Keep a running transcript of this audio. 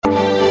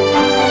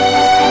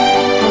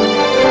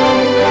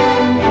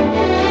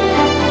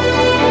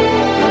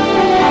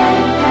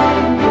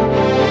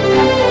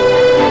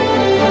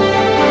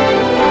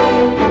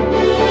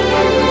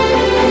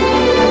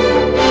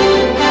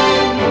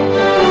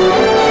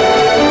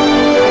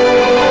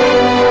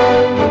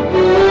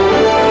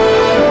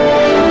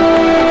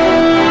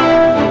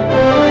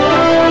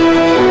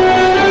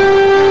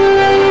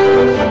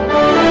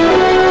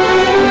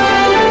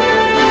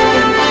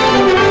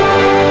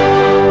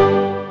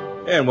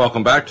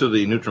welcome back to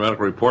the Nutrimedical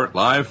Report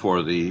live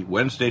for the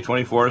Wednesday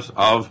 24th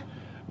of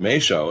May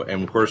show.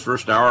 And, of course,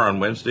 first hour on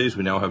Wednesdays,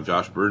 we now have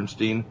Josh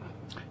Bernstein.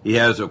 He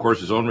has, of course,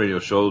 his own radio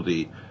show,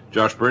 the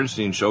Josh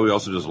Bernstein Show. He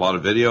also does a lot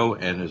of video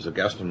and is a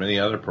guest on many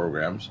other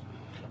programs.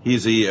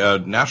 He's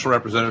the national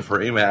representative for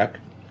AMAC,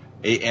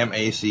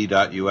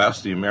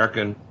 AMAC.US, the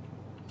American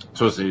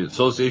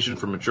Association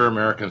for Mature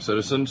American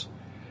Citizens,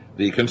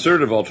 the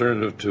conservative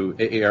alternative to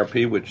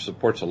AARP, which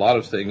supports a lot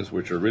of things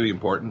which are really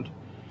important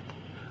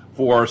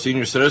for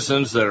senior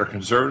citizens that are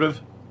conservative.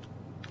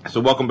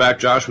 So welcome back,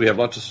 Josh. We have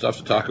lots of stuff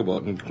to talk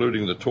about,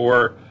 including the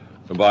tour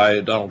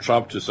by Donald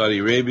Trump to Saudi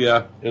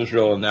Arabia,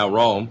 Israel, and now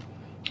Rome,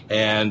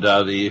 and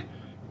the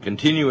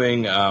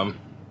continuing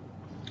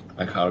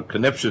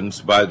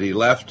conniptions by the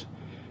left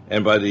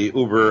and by the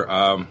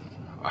uber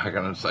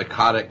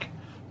psychotic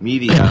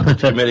media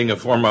committing a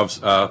form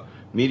of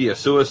media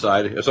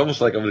suicide. It's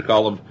almost like I would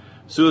call them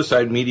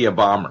suicide media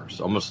bombers.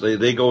 Almost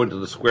they go into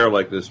the square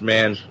like this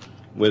man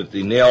with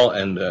the nail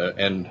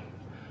and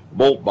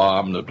bolt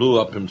bomb that blew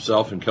up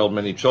himself and killed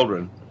many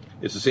children.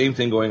 It's the same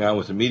thing going on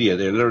with the media.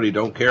 They literally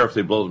don't care if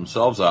they blow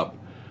themselves up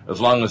as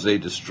long as they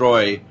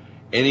destroy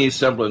any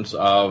semblance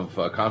of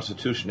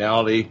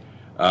constitutionality,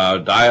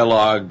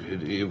 dialogue.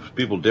 If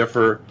people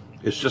differ,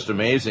 it's just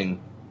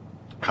amazing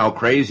how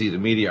crazy the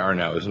media are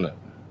now, isn't it?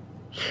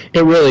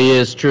 It really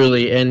is,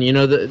 truly. And, you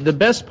know, the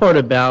best part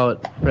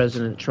about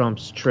President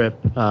Trump's trip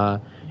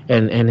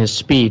and his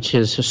speech,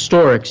 his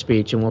historic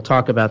speech, and we'll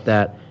talk about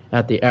that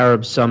at the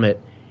Arab Summit,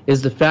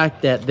 is the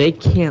fact that they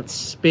can't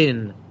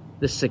spin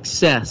the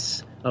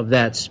success of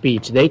that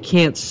speech. They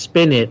can't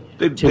spin it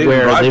to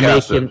where they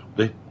make him...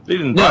 They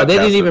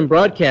didn't even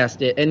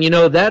broadcast it. And, you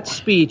know, that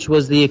speech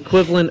was the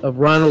equivalent of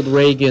Ronald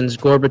Reagan's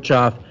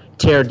Gorbachev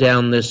tear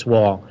down this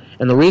wall.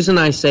 And the reason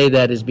I say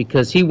that is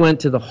because he went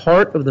to the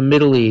heart of the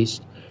Middle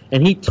East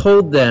and he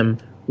told them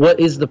what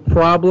is the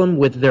problem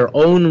with their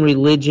own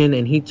religion,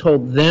 and he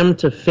told them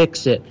to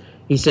fix it.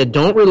 He said,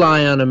 don't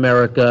rely on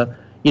America.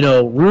 You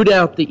know, root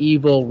out the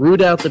evil,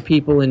 root out the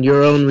people in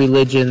your own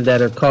religion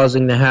that are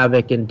causing the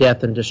havoc and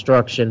death and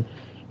destruction.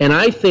 And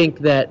I think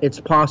that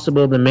it's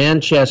possible the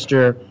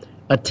Manchester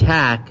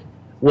attack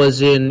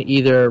was in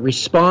either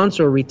response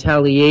or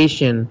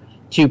retaliation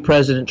to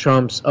President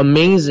Trump's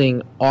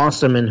amazing,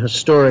 awesome, and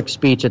historic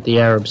speech at the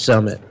Arab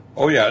Summit.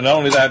 Oh, yeah. Not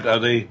only that,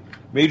 the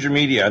major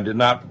media did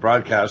not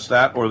broadcast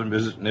that or the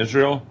visit in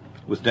Israel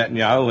with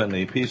Netanyahu and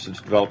the peace that's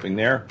developing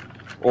there,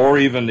 or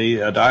even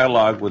the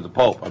dialogue with the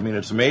Pope. I mean,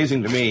 it's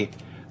amazing to me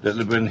that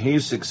when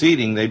he's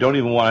succeeding, they don't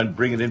even want to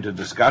bring it into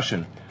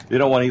discussion. They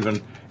don't want to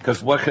even,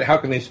 because how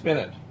can they spin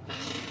it?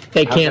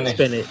 They can't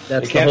spin it.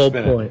 That's the whole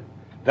point.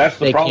 That's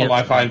the problem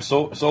I find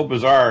so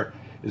bizarre,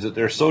 is that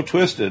they're so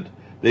twisted,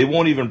 they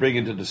won't even bring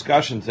into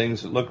discussion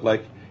things that look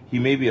like he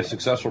may be a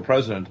successful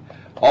president.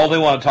 All they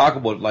want to talk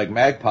about, like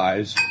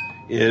magpies,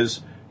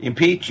 is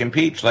impeach,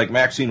 like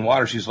Maxine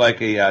Waters. She's like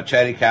a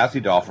Chatty Cathy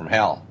doll from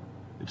hell.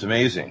 It's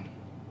amazing.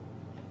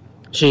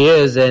 She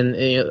is, and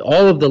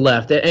all of the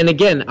left. And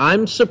again,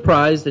 I'm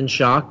surprised and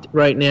shocked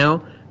right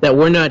now that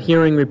we're not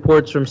hearing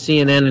reports from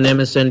CNN and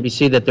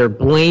MSNBC that they're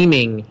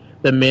blaming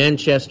the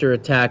Manchester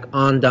attack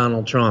on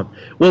Donald Trump.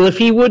 Well, if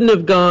he wouldn't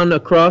have gone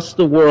across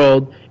the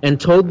world and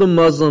told the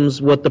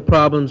Muslims what the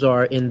problems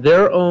are in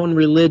their own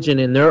religion,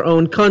 in their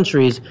own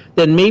countries,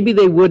 then maybe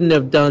they wouldn't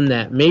have done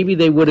that. Maybe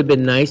they would have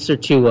been nicer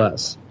to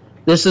us.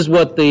 This is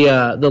what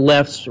the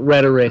left's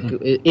rhetoric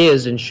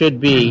is and should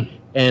be,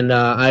 and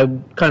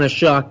I'm kind of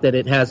shocked that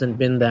it hasn't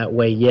been that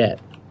way yet.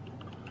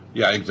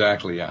 Yeah,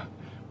 exactly, yeah.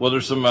 Well,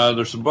 there's some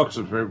books,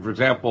 for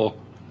example,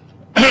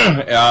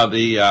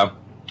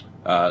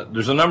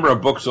 there's a number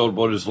of books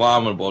about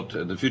Islam and about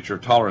the future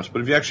of tolerance,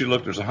 but if you actually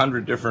look, there's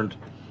 100 different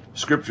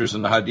scriptures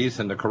in the Hadith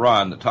and the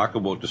Quran that talk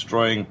about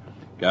destroying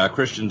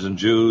Christians and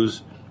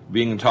Jews,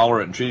 being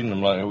intolerant and treating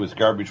them with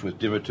garbage, with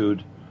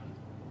divitude.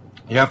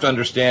 You have to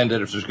understand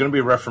that if there's going to be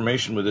a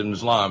reformation within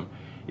Islam,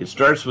 it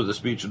starts with the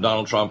speech of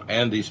Donald Trump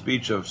and the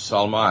speech of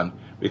Salman,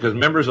 because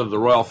members of the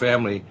royal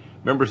family,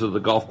 members of the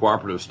Gulf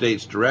Cooperative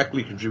States,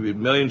 directly contribute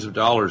millions of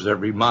dollars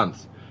every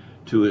month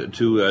to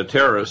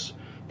terrorists,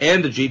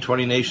 and the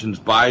G20 nations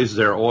buys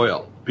their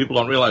oil. People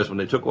don't realize when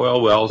they took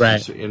oil wells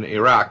in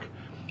Iraq,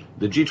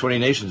 the G20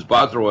 nations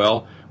bought their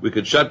oil. We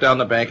could shut down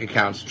the bank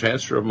accounts,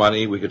 transfer of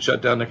money. We could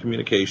shut down the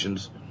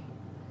communications.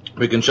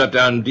 We can shut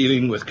down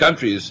dealing with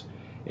countries,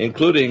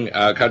 including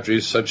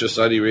countries such as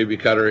Saudi Arabia,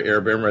 Qatar,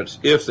 Arab Emirates,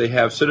 if they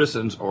have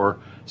citizens or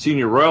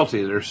senior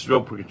royalty that are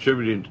still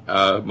contributing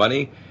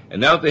money.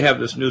 And now that they have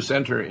this new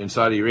center in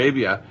Saudi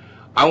Arabia,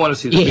 I want to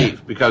see the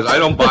beef, because I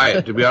don't buy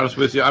it. To be honest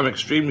with you, I'm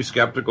extremely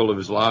skeptical of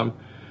Islam.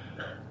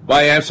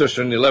 My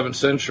ancestor in the 11th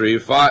century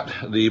fought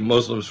the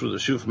Muslims through the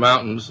Shuf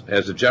Mountains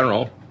as a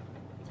general,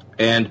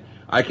 and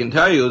I can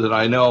tell you that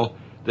I know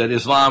that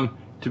Islam,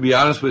 to be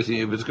honest with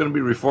you, if it's going to be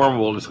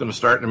reformable, it's going to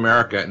start in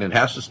America, and it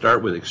has to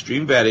start with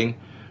extreme vetting,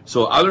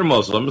 so other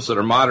Muslims that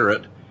are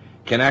moderate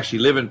can actually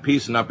live in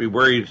peace and not be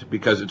worried,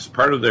 because it's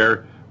part of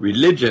their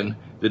religion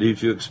that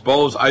if you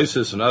expose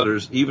ISIS and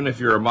others, even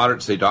if you're a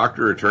moderate, say,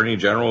 doctor, attorney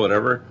general,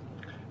 whatever,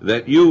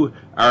 that you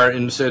are,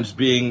 in a sense,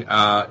 being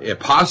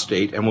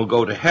apostate and will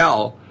go to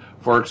hell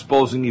for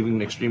exposing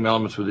even extreme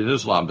elements within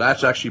Islam.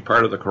 That's actually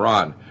part of the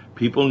Quran.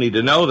 People need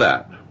to know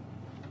that.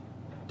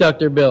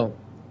 Dr. Bill,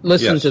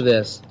 listen to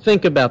this.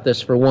 Think about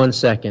this for 1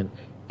 second.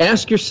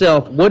 Ask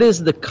yourself, what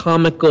is the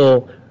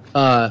comical,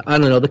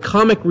 the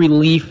comic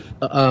relief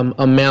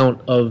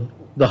amount of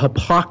the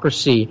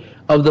hypocrisy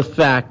of the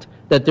fact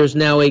that there's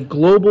now a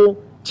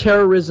global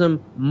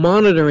terrorism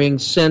monitoring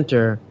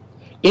center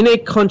in a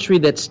country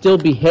that still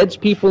beheads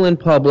people in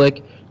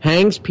public,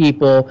 hangs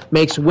people,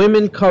 makes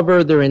women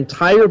cover their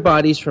entire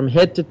bodies from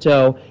head to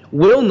toe,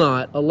 will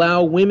not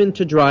allow women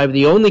to drive,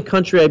 the only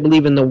country, I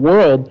believe, in the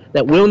world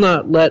that will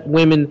not let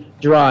women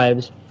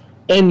drive,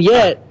 and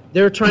yet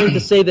they're trying to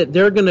say that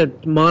they're going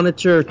to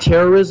monitor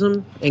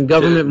terrorism and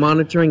government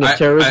monitoring of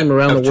terrorism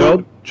around the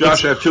world?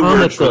 Josh, I have two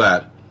words for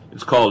that.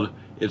 It's called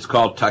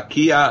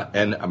Takia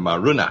and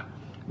Maruna.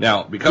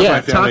 Now, because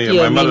my family and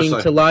my mother's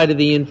meaning to lie to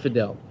the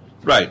infidel.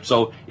 Right,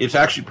 so it's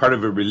actually part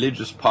of a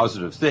religious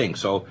positive thing.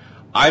 So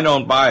I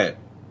don't buy it.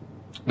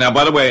 Now,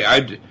 by the way,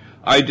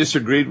 I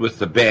disagreed with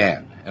the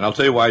ban, and I'll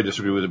tell you why I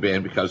disagree with the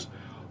ban, because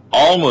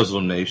all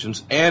Muslim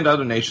nations and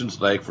other nations,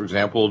 like, for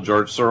example,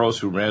 George Soros,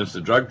 who runs the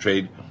drug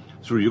trade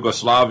through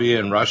Yugoslavia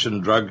and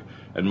Russian drug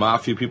and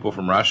mafia people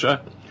from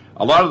Russia,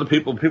 a lot of the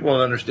people don't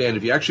understand,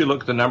 if you actually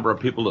look at the number of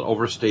people that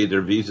overstay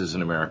their visas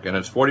in America, and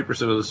it's 40%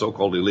 of the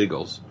so-called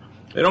illegals,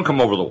 they don't come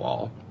over the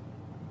wall,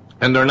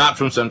 and they're not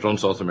from Central and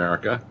South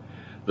America.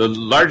 The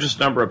largest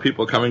number of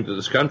people coming to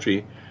this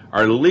country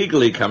are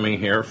legally coming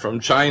here from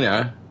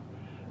China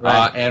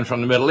and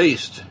from the Middle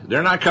East.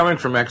 They're not coming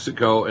from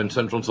Mexico and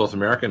Central and South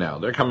America now.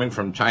 They're coming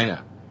from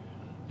China.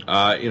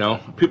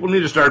 People need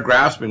to start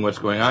grasping what's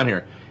going on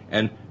here.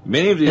 And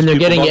many of these and they're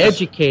people getting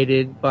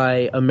educated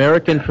by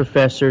American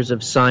professors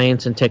of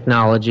science and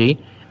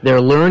technology.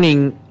 They're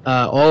learning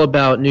all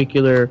about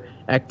nuclear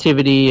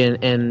activity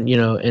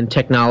and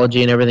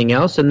technology and everything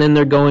else, and then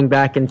they're going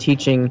back and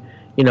teaching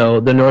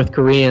the North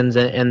Koreans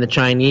and the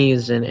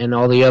Chinese and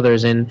all the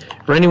others. And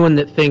for anyone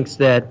that thinks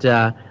that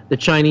the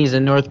Chinese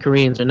and North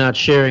Koreans are not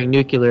sharing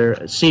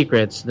nuclear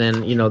secrets,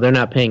 then they're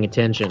not paying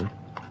attention.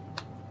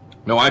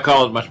 No, I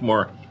call it much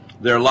more.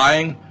 They're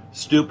lying,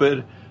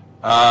 stupid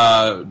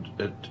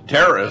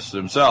terrorists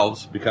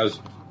themselves, because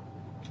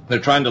they're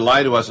trying to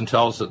lie to us and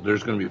tell us that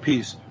there's going to be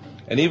peace.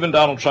 And even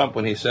Donald Trump,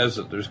 when he says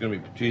that there's going to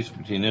be peace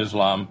between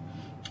Islam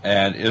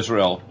and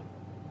Israel,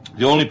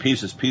 the only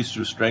peace is peace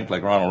through strength,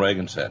 like Ronald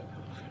Reagan said.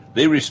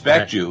 They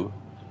respect you.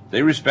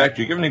 They respect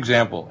you. Give an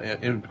example.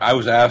 I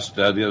was asked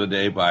the other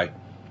day by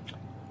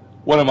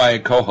one of my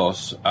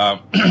co-hosts,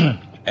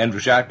 Andrew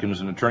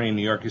Shatkins, an attorney in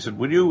New York. He said,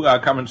 "Would you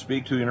come and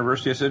speak to a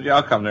university?" I said, "Yeah,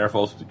 I'll come there if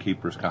the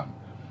keepers come."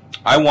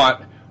 I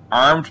want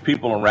armed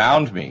people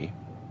around me,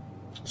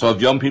 so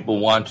if young people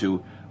want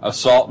to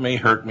assault me,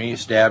 hurt me,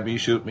 stab me,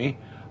 shoot me,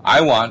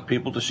 I want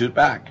people to shoot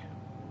back.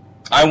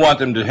 I want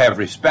them to have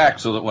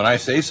respect so that when I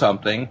say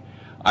something,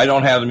 I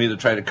don't have them either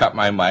try to cut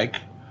my mic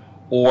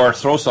or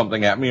throw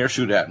something at me or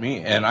shoot at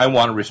me, and I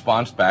want a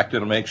response back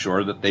that'll make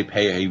sure that they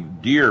pay a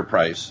dear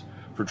price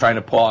for trying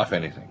to pull off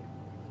anything.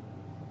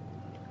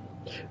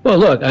 Well,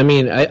 look,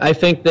 I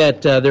think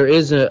that there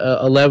is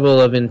a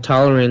level of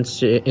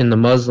intolerance in the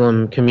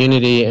Muslim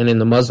community and in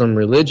the Muslim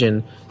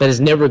religion that is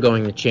never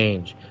going to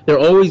change. They're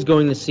always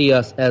going to see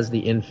us as the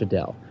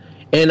infidel.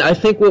 And I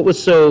think what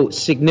was so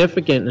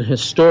significant and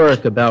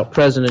historic about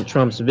President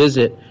Trump's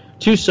visit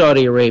to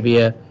Saudi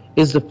Arabia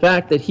is the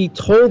fact that he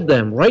told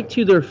them right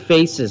to their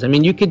faces.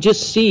 You could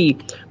just see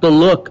the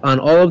look on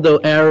all of the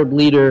Arab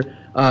leader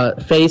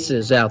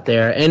faces out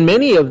there. And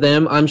many of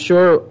them, I'm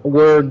sure,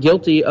 were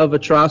guilty of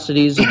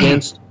atrocities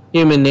against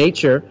human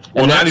nature.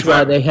 And that's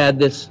why they had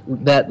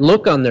that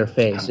look on their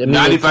face.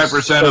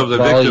 95% of the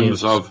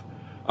victims of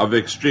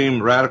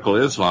extreme radical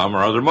Islam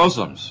are other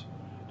Muslims.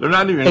 They're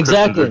not even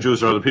Christians or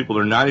Jews or other people.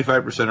 They're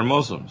 95% are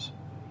Muslims.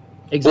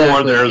 Exactly.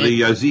 Or they're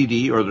the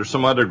Yazidi, or there's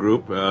some other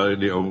group,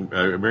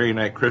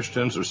 Maronite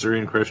Christians or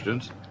Syrian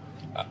Christians.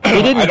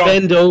 He didn't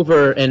bend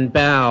over and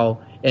bow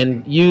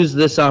and use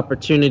this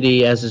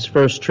opportunity as his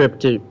first trip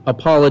to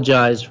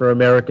apologize for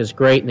America's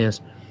greatness,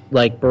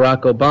 like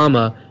Barack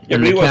Obama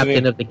and the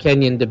captain of the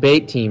Kenyan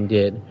debate team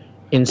did.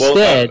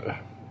 Instead,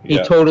 he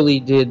totally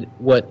did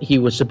what he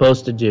was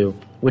supposed to do,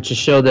 which is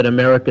show that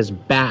America's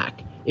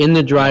back in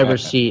the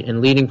driver's seat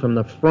and leading from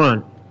the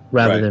front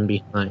rather than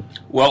behind.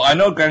 Well, I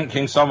know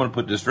King Solomon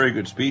put this very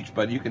good speech,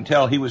 but you can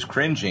tell he was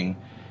cringing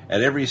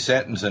at every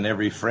sentence and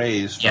every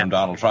phrase from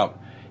Donald Trump.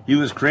 He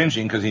was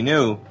cringing because he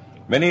knew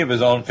many of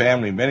his own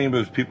family, many of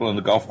his people in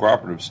the Gulf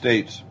Cooperative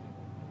States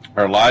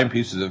are lying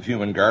pieces of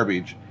human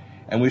garbage,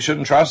 and we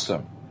shouldn't trust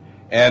them.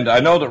 And I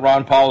know that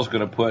Ron Paul is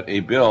going to put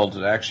a bill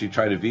to actually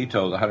try to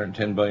veto the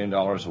 $110 billion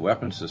of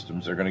weapons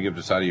systems they're going to give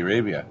to Saudi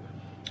Arabia.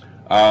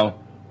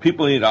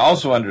 People need to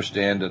also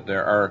understand that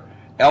there are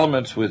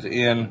elements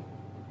within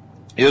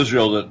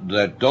Israel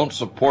that don't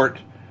support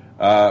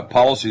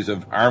policies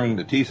of arming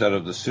the teeth out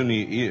of the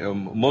Sunni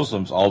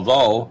Muslims,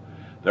 although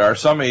there are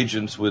some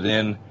agents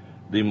within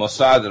the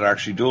Mossad that are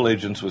actually dual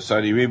agents with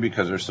Saudi Arabia,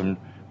 because there's some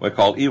what I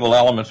call evil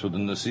elements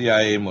within the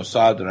CIA and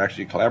Mossad that are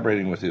actually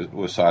collaborating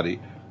with Saudi,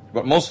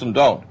 but most of them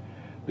don't.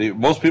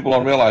 Most people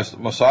don't realize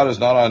that Mossad is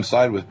not on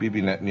side with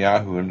Bibi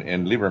Netanyahu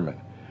and Lieberman.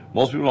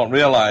 Most people don't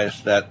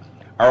realize that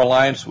our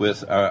alliance with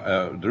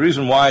the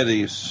reason why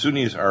the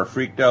Sunnis are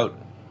freaked out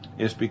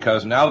is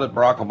because now that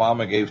Barack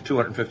Obama gave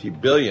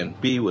 $250 billion,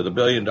 with $1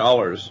 billion,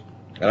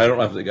 and I don't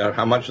know if they got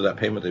how much of that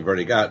payment they've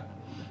already got,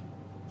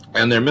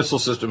 and their missile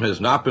system has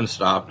not been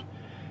stopped,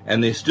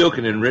 and they still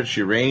can enrich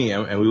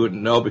uranium, and we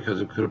wouldn't know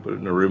because it could have put it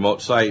in a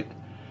remote site.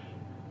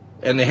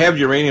 And they have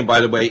uranium,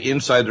 by the way,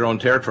 inside their own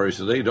territory,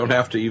 so they don't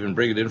have to even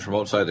bring it in from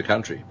outside the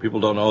country. People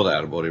don't know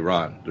that about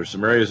Iran. There's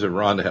some areas of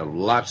Iran that have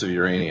lots of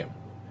uranium.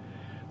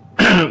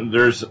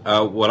 There's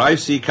what I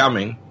see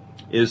coming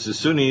is the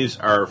Sunnis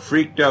are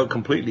freaked out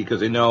completely because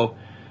they know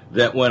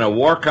that when a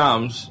war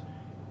comes,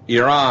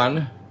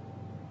 Iran,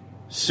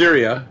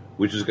 Syria,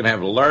 which is going to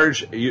have a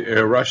large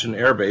Russian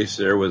air base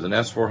there with an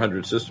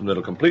S-400 system that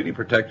will completely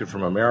protect it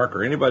from America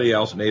or anybody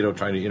else, NATO,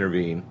 trying to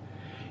intervene.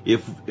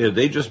 If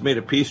they just made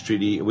a peace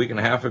treaty a week and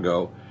a half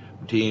ago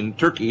between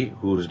Turkey,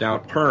 who is now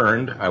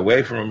turned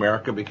away from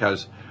America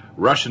because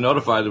Russia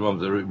notified them of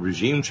the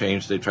regime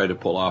change they tried to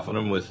pull off on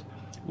them with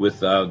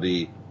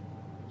the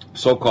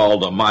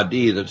so-called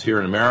Mahdi that's here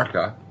in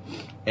America.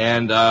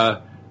 And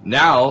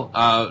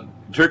now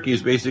Turkey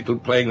is basically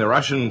playing the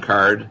Russian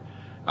card.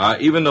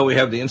 Even though we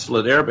have the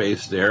Insulet Air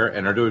Base there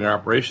and are doing our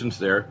operations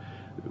there,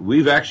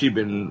 we've actually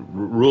been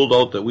ruled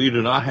out that we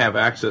do not have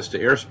access to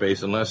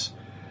airspace unless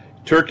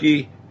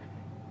Turkey,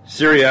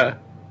 Syria,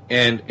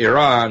 and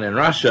Iran and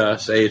Russia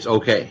say it's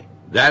okay.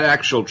 That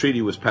actual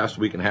treaty was passed a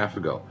week and a half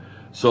ago.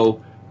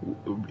 So,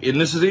 and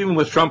this is even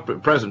with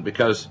Trump present,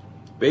 because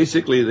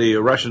basically the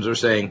Russians are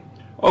saying,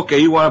 okay,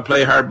 you want to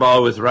play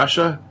hardball with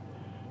Russia?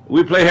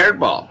 We play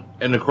hardball.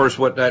 And of course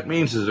what that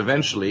means is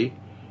eventually,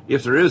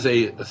 if there is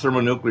a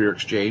thermonuclear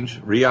exchange,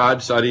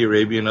 Riyadh, Saudi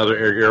Arabia, and other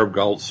Arab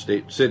Gulf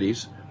state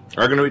cities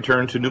are going to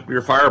return to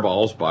nuclear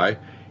fireballs by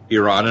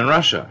Iran and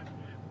Russia.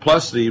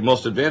 Plus, the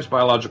most advanced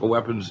biological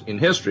weapons in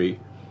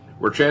history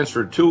were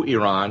transferred to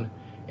Iran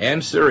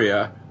and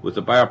Syria with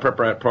the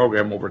biopreparat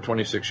program over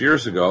 26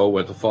 years ago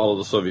with the fall of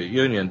the Soviet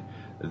Union.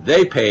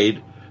 They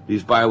paid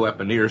these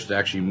bioweaponeers to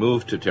actually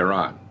move to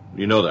Tehran.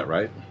 You know that,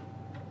 right?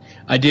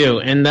 I do,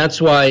 and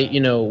that's why,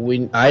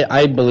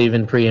 I believe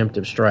in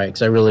preemptive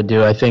strikes. I really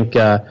do. I think,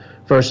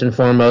 first and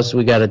foremost,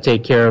 we got to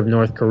take care of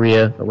North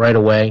Korea right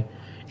away.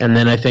 And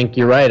then I think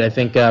you're right. I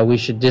think we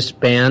should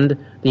disband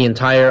the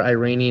entire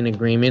Iranian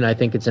agreement. I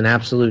think it's an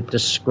absolute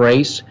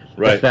disgrace.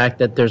 Right. The fact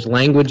that there's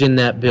language in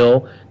that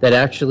bill that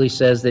actually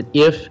says that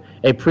if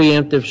a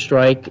preemptive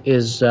strike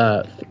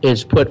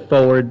is put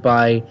forward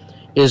by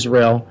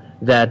Israel,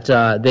 that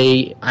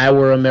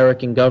our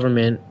American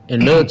government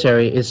and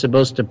military is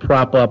supposed to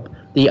prop up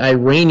the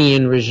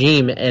Iranian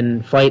regime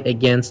and fight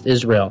against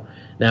Israel.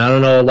 Now, I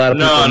don't know a lot of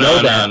people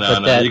know that,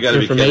 but that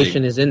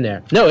information is in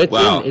there. No, it's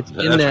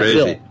in that crazy.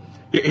 bill.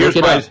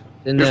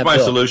 Here's my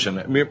solution.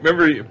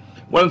 Remember,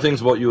 one of the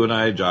things about you and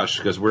I, Josh,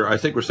 because I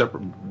think we're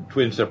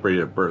twin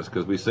separated at birth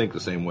because we think the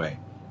same way.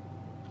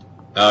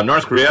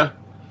 North Korea,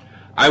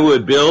 I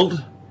would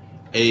build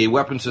a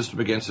weapon system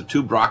against the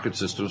tube rocket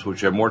systems,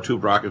 which have more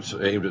tube rockets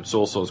aimed at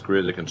Seoul, South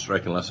Korea that can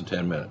strike in less than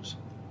 10 minutes.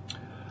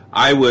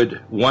 I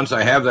would, once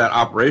I have that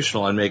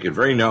operational, and make it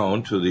very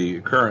known to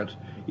the current,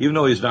 even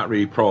though he's not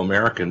really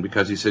pro-American,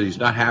 because he said he's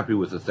not happy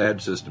with the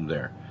THAAD system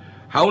there.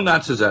 How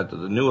nuts is that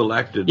the new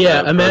elected...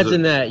 Yeah,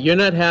 imagine that. You're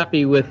not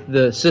happy with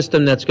the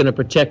system that's going to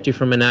protect you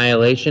from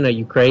annihilation. Are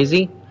you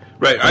crazy?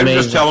 Right. I'm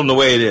just telling the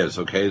way it is,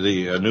 okay?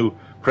 The new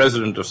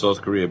president of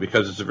South Korea,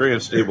 because it's a very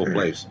unstable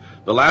place.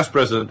 The last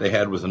president they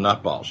had was a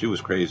nutball. She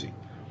was crazy.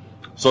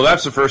 So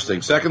that's the first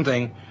thing. Second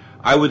thing,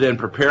 I would then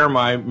prepare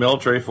my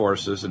military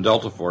forces and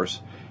Delta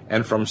Force,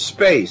 and from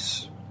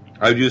space,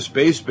 I would use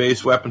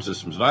space-based weapon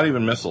systems, not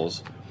even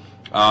missiles,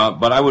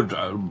 but I would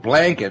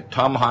blanket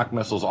Tomahawk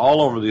missiles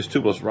all over these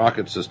tubeless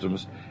rocket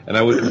systems, and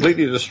I would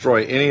completely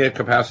destroy any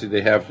capacity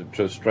they have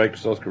to strike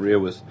South Korea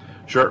with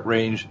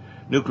short-range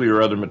nuclear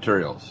or other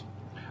materials.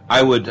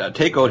 I would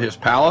take out his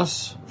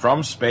palace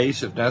from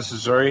space if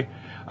necessary,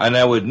 and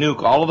I would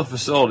nuke all of the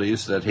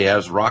facilities that he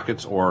has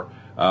rockets or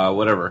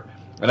whatever.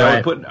 And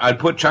right. I'd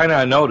put China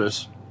on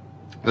notice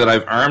that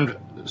I've armed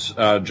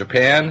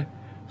Japan,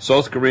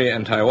 South Korea,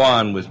 and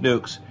Taiwan with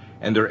nukes,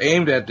 and they're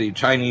aimed at the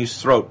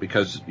Chinese throat,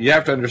 because you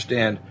have to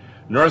understand,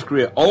 North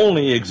Korea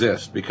only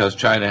exists because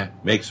China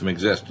makes them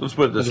exist. Let's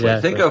put it this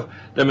way. Think of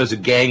them as a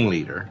gang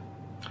leader,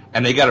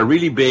 and they got a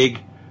really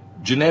big,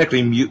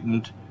 genetically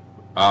mutant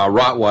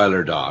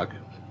Rottweiler dog.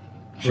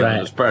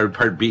 Right. It's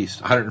part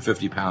beast,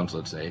 150 pounds,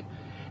 let's say.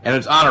 And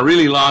it's on a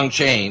really long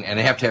chain, and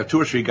they have to have 2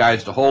 or 3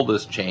 guys to hold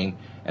this chain,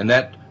 and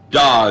that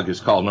dog is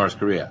called North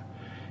Korea.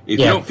 If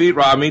you don't feed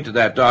raw meat to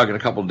that dog in a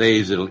couple of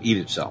days, it'll eat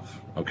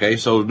itself. Okay?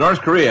 So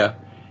North Korea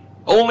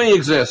only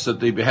exists at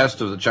the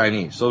behest of the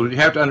Chinese. So you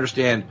have to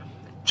understand,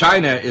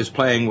 China is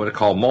playing what are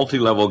called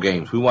multi-level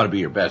games. We want to be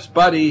your best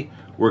buddy.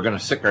 We're going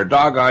to sick our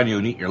dog on you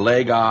and eat your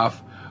leg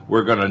off.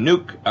 We're going to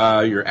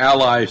nuke your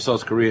allies,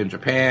 South Korea and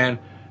Japan.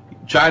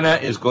 China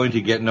is going to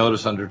get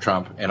notice under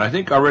Trump, and I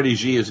think already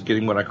Xi is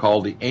getting what I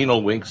call the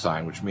anal wink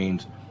sign, which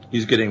means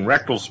he's getting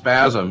rectal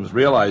spasms,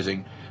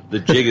 realizing the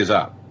jig is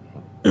up.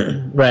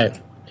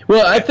 Right.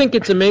 Well, I think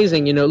it's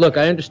amazing. Look,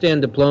 I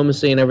understand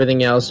diplomacy and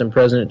everything else, and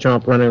President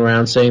Trump running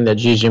around saying that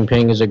Xi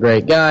Jinping is a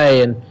great guy,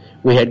 and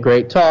we had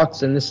great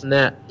talks, and this and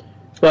that.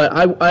 But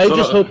I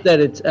hope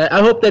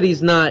that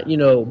he's not,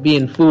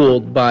 being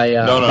fooled by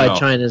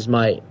China's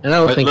might, and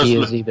I don't think he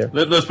is either.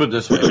 Let's put it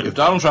this way: if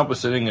Donald Trump was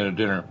sitting at a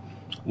dinner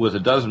with a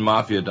dozen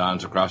mafia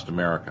dons across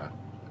America,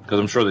 because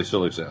I'm sure they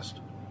still exist,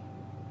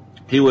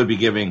 he would be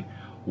giving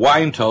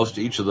wine toast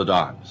to each of the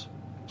dons.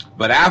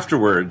 But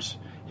afterwards,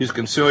 his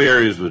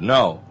conciliaries would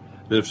know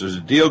that if there's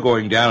a deal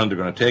going down and they're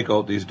going to take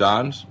out these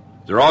dons,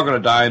 they're all going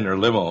to die in their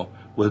limo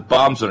with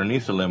bombs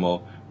underneath the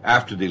limo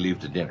after they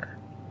leave the dinner.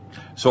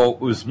 So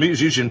with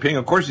Xi Jinping,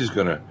 of course he's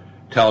going to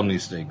tell him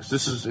these things.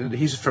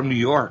 He's from New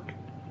York.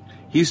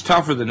 He's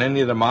tougher than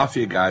any of the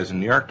mafia guys in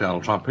New York,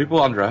 Donald Trump. People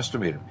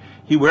underestimate him.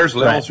 He wears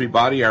level 3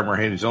 body armor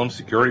and his own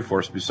security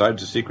force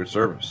besides the Secret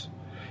Service.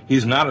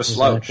 He's not a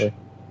slouch. Exactly.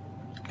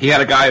 He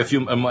had a guy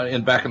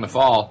back in the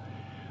fall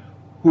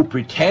who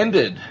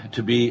pretended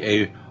to be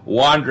a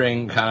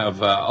wandering kind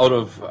of out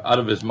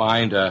of his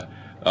mind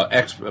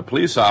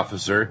ex-police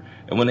officer,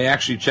 and when they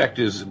actually checked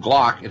his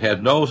Glock, it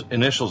had no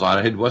initials on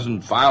it. It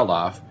wasn't filed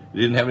off. It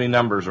didn't have any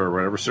numbers or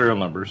whatever, serial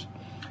numbers.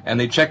 And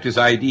they checked his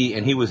ID,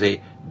 and he was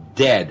a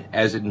dead,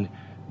 as in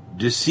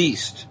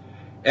deceased,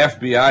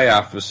 FBI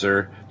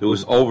officer that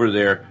was over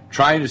there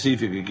trying to see if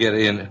he could get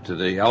into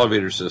the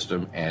elevator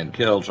system and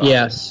kill Trump.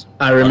 Yes,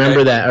 I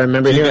remember that. I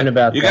remember hearing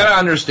about that. You got to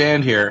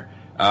understand here,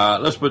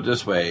 let's put it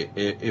this way.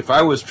 If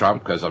I was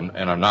Trump,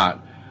 I'm not,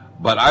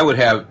 but I would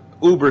have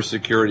Uber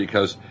security,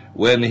 because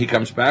when he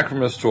comes back from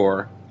his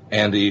tour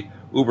and the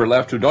Uber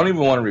left, who don't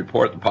even want to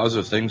report the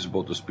positive things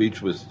about the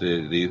speech with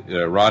the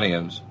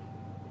Iranians,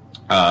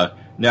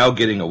 now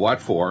getting a what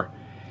for,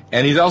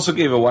 and he also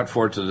gave a what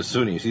for to the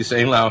Sunnis. He's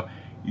saying,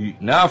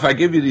 now if I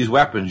give you these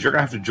weapons, you're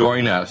going to have to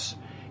join us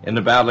in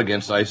the battle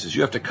against ISIS.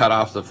 You have to cut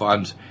off the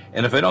funds,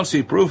 and if I don't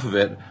see proof of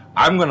it,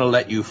 I'm going to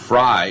let you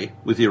fry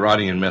with the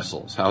Iranian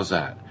missiles. How's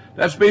that?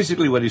 That's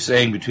basically what he's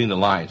saying between the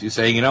lines. He's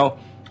saying,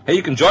 hey,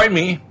 you can join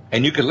me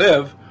and you can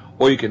live,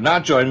 or you can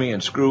not join me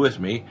and screw with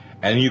me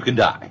and you can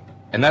die.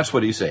 And that's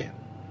what he's saying.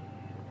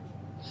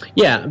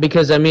 Yeah,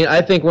 because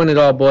I think when it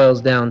all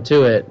boils down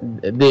to it,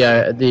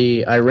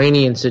 the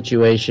Iranian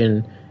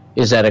situation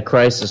is at a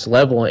crisis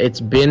level.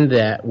 It's been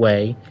that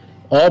way.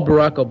 All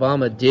Barack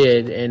Obama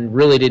did, and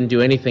really didn't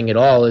do anything at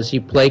all, is he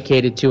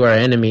placated to our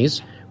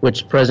enemies,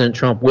 which President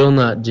Trump will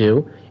not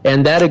do.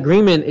 And that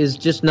agreement is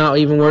just not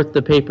even worth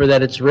the paper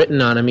that it's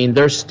written on.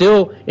 They're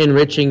still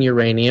enriching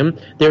uranium.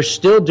 They're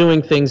still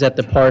doing things at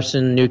the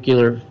Parson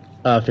nuclear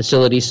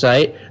facility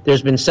site.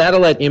 There's been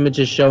satellite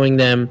images showing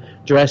them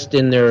dressed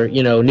in their,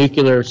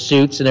 nuclear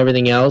suits and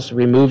everything else,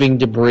 removing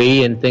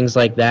debris and things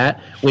like that.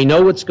 We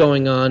know what's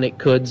going on at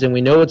Quds, and we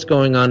know what's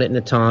going on at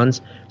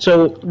Natanz.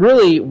 So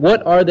really,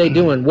 what are they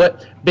doing?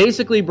 What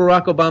basically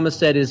Barack Obama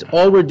said is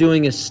all we're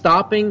doing is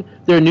stopping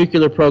their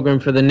nuclear program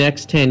for the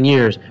next 10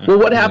 years. Well,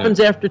 what happens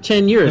after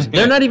 10 years?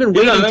 They're not even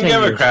waiting 10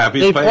 years.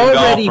 They've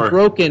already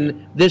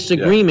broken this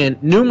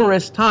agreement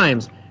numerous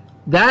times.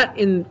 That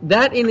in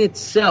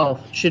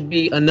itself should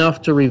be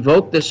enough to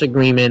revoke this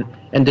agreement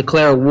and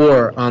declare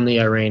war on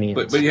the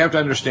Iranians. But you have to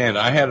understand,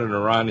 I had an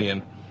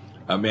Iranian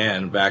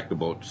man back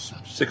about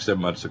 6-7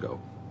 months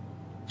ago.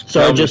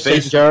 So just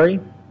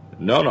Jari?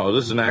 No,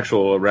 this is an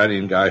actual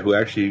Iranian guy who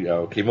actually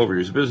came over.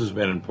 He's a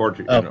businessman in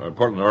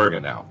Portland,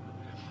 Oregon now.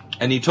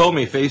 And he told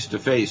me face to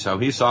face how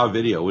he saw a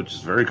video, which is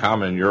very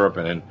common in Europe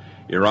and in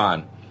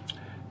Iran,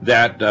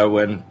 that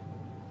when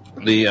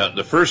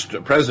the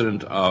first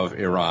president of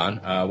Iran,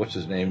 what's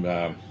his name?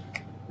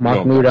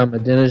 Mahmoud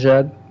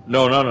Ahmadinejad?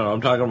 No.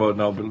 I'm talking about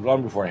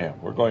long before him.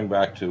 We're going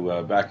back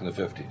to back in the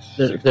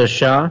 50s. The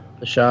Shah?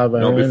 The Shah of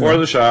Iran? No, before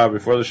the Shah.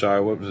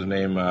 What was his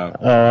name?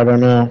 I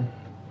don't know.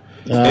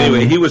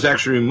 Anyway, he was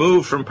actually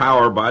removed from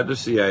power by the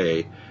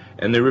CIA,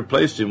 and they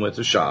replaced him with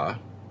the Shah.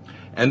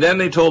 And then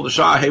they told the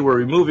Shah, hey, we're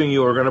removing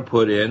you. We're going to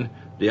put in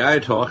the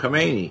Ayatollah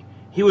Khomeini.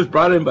 He was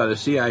brought in by the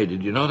CIA.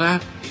 Did you know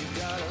that?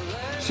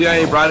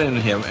 CIA brought in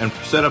him and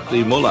set up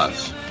the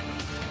mullahs.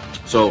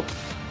 So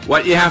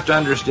what you have to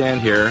understand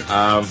here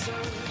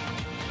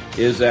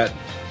is that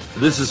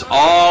this is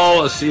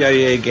all a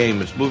CIA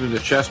game. It's moving the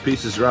chess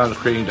pieces around,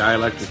 creating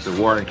dialectics of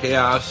war and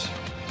chaos.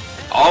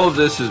 All of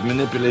this is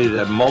manipulated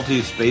at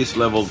multi-space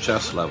level,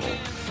 chess level.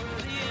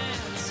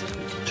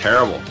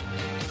 Terrible.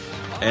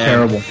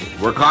 And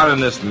we're caught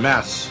in this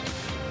mess.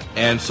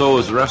 And so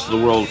is the rest of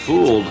the world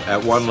fooled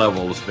at one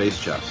level of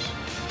space chess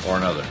or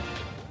another.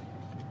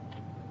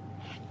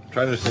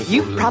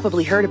 You've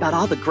probably heard about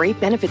all the great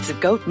benefits of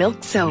goat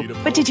milk soap,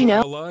 but did you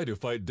know? To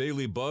fight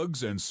daily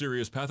bugs and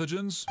serious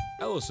pathogens?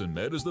 Allicin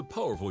Med is the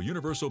powerful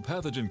universal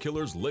pathogen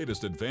killer's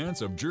latest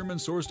advance of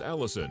German-sourced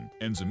allicin,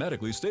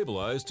 enzymatically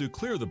stabilized to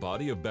clear the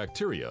body of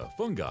bacteria,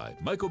 fungi,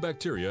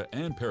 mycobacteria,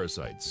 and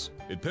parasites.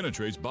 It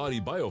penetrates body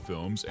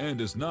biofilms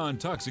and is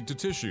non-toxic to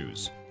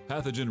tissues.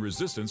 Pathogen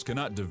resistance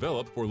cannot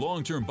develop for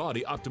long-term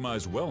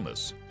body-optimized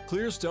wellness.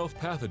 Clear stealth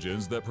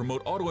pathogens that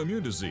promote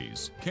autoimmune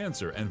disease,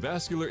 cancer and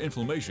vascular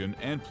inflammation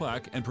and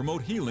plaque and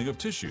promote healing of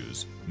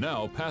tissues.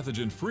 Now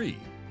pathogen-free.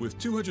 With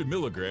 200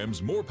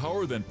 milligrams more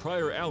power than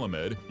prior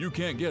Alamed, you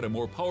can't get a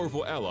more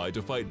powerful ally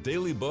to fight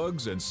daily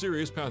bugs and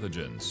serious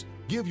pathogens.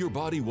 Give your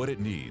body what it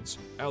needs.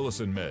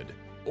 Allison Med.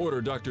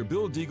 Order Dr.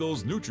 Bill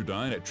Deagle's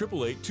Nutridyne at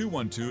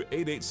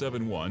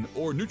 888-212-8871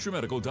 or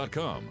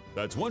Nutrimedical.com.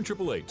 That's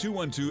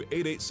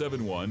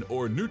 1-888-212-8871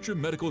 or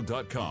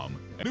Nutrimedical.com.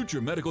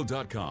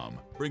 Nutrimedical.com,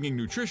 bringing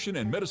nutrition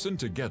and medicine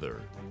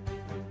together.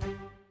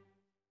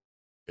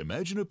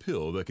 Imagine a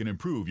pill that can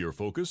improve your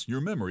focus, your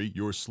memory,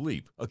 your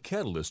sleep, a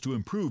catalyst to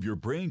improve your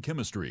brain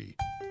chemistry.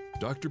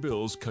 Dr.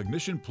 Bill's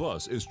Cognition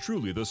Plus is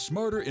truly the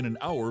smarter in an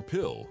hour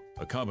pill.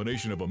 A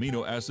combination of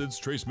amino acids,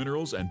 trace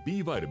minerals, and B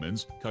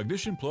vitamins,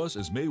 Cognition Plus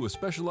is made with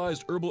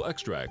specialized herbal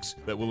extracts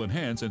that will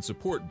enhance and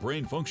support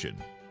brain function.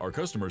 Our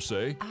customers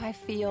say, I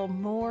feel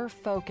more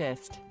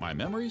focused. My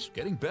memory's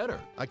getting better.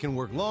 I can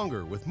work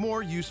longer with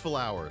more useful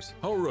hours.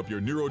 Power up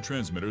your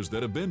neurotransmitters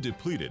that have been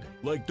depleted,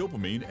 like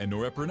dopamine and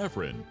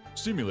norepinephrine.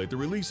 Stimulate the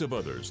release of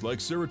others, like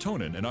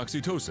serotonin and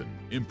oxytocin.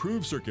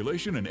 Improve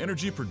circulation and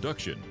energy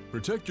production.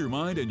 Protect your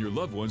mind and your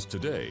loved ones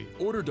today.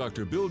 Order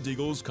Dr. Bill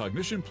Deagle's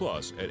Cognition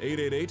Plus at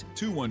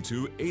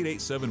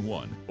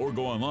 888-212-8871 or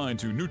go online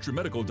to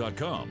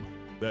Nutrimedical.com.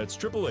 That's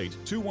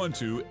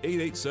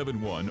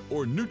 888-212-8871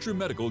 or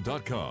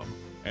Nutrimedical.com.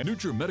 And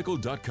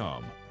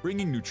Nutrimedical.com,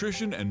 bringing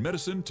nutrition and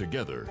medicine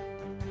together.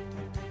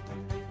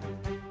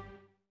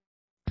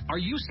 Are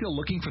you still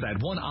looking for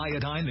that one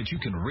iodine that you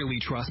can really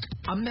trust?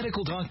 A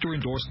medical doctor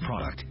endorsed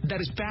product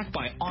that is backed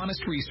by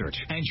honest research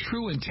and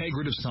true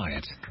integrative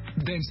science?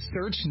 Then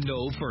search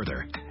no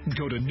further.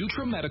 Go to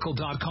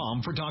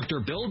Nutrimedical.com for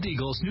Dr. Bill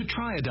Deagle's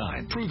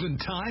Nutriodine, proven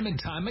time and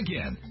time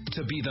again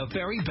to be the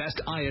very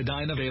best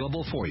iodine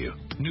available for you.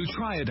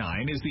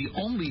 Nutriodine is the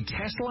only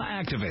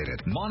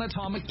Tesla-activated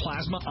monatomic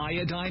plasma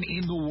iodine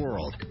in the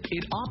world.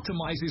 It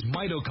optimizes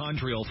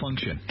mitochondrial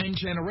function and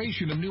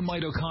generation of new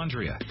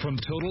mitochondria, from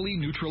totally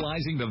neutralizing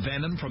the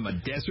venom from a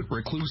desert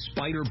recluse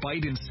spider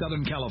bite in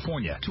Southern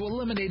California to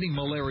eliminating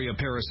malaria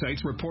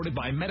parasites reported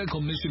by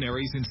medical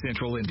missionaries in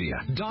Central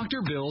India.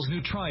 Dr. Bill's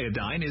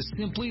Nutriodine is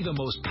simply the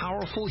most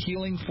powerful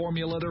healing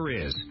formula there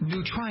is.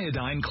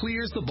 Nutriodine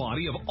clears the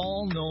body of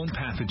all known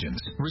pathogens,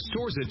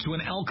 restores it to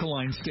an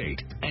alkaline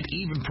state, and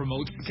even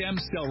promotes stem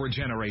cell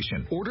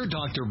regeneration. Order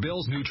Dr.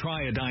 Bill's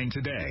Nutriodine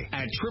today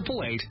at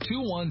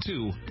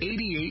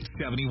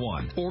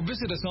 888-212-8871 or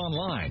visit us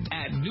online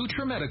at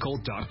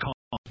Nutrimedical.com.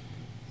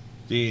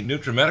 The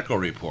Nutrimedical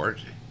Report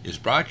is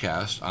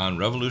broadcast on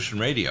Revolution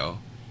Radio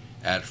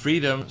at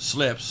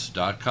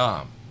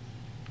freedomslips.com.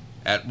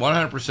 At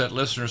 100%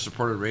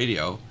 listener-supported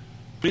radio,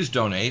 please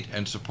donate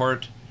and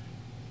support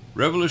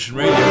Revolution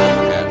Radio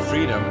at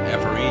Freedom,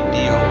 F-R-E-D-O-M.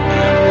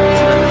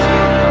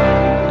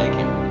 Thank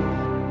you.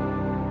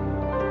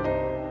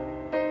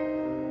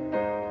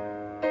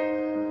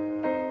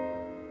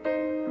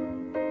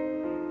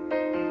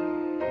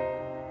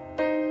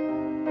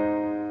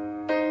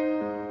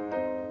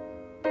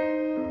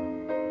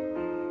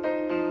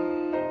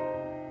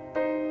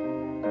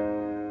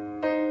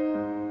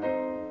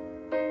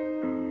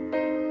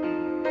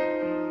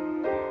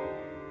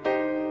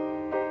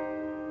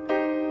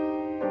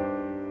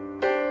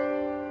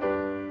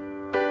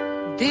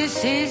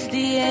 This is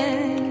the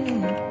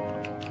end.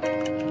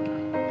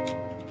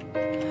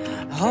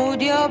 Hold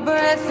your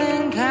breath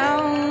and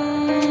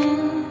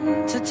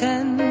count to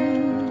 10.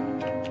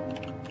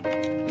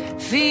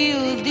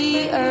 Feel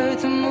the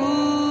earth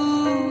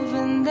move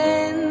and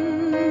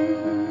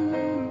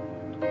then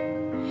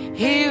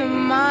hear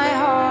my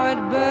heart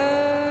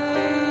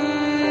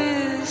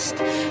burst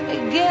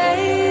again.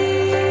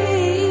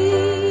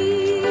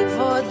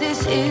 For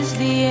this is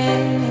the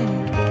end.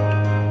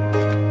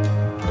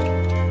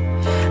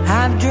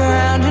 I've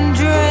drowned and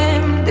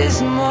dreamt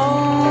this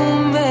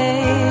moment,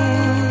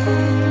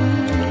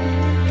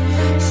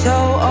 so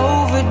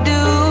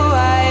overdue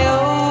I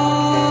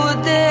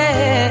owe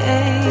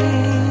them.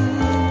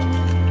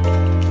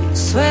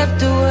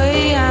 Swept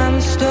away, I'm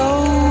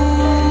stolen.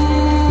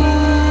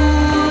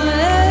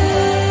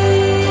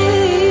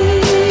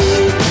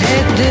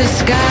 Let the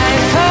sky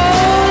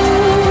fall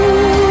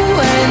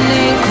when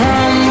it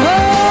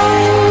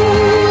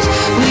crumbles.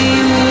 We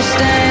will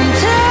stand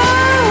tall.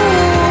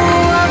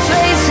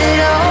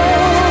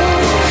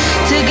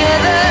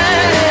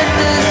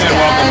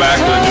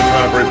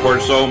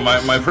 Report. So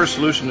my first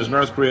solution is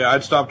North Korea.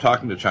 I'd stop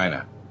talking to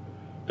China.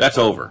 That's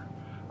over.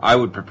 I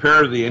would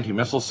prepare the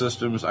anti-missile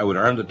systems. I would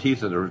arm the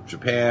teeth of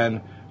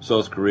Japan,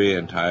 South Korea,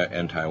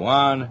 and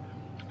Taiwan.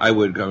 I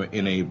would go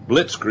in a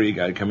blitzkrieg.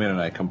 I'd come in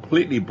and I'd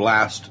completely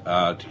blast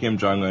Kim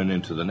Jong-un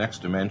into the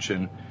next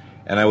dimension.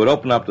 And I would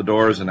open up the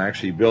doors and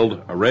actually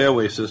build a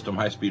railway system,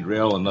 high-speed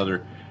rail, and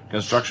other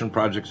construction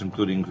projects,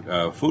 including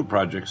food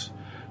projects,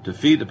 to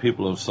feed the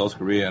people of South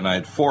Korea. And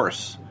I'd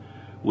force,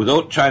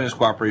 without China's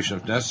cooperation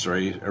if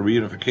necessary, a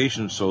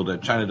reunification so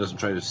that China doesn't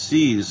try to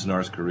seize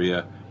North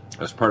Korea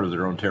as part of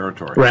their own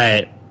territory.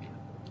 Right.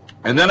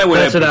 And then I would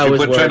That's have what I was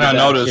put worried China on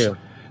about, notice too.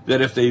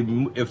 that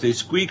if they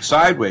squeak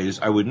sideways,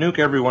 I would nuke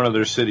every one of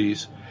their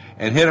cities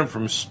and hit them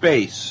from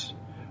space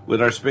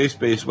with our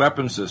space-based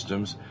weapon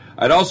systems.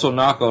 I'd also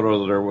knock out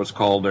all their what's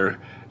called their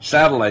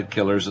satellite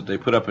killers that they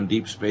put up in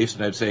deep space,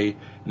 and I'd say,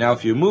 now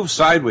if you move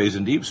sideways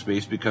in deep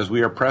space, because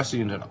we are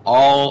pressing in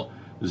all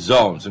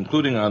zones,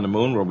 including on the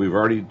moon, where we've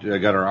already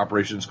got our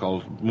operations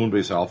called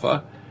Moonbase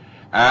Alpha,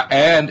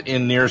 and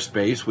in near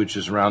space, which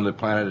is around the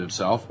planet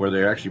itself, where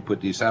they actually put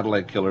these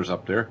satellite killers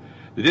up there.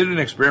 They did an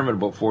experiment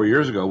about 4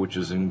 years ago, which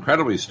is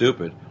incredibly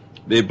stupid.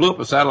 They blew up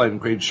a satellite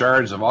and created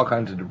shards of all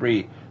kinds of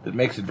debris that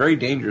makes it very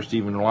dangerous to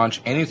even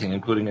launch anything,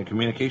 including a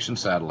communication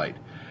satellite.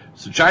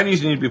 So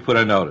Chinese need to be put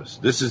on notice.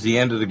 This is the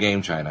end of the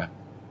game, China.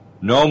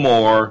 No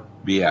more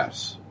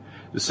BS.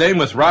 The same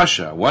with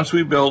Russia. Once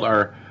we build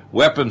our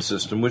weapon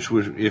system, which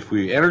if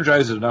we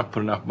energize it enough,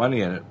 put enough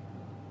money in it,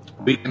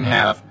 we can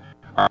have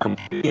our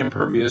completely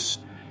impervious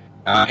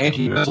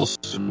anti-missile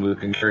system that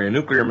can carry a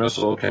nuclear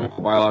missile,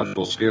 chemical,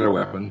 biological, scalar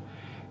weapon,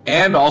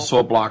 and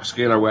also block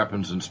scalar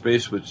weapons in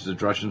space, which the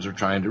Russians are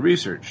trying to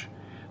research.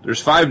 There's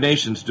 5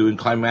 nations doing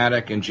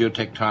climatic and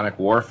geotectonic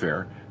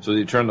warfare, so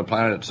they turn the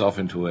planet itself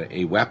into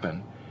a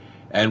weapon.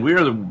 And we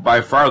are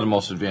by far the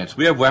most advanced.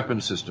 We have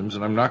weapon systems,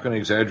 and I'm not going to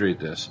exaggerate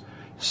this,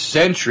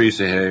 centuries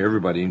ahead of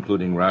everybody,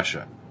 including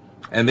Russia.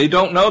 And they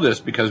don't know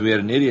this because we had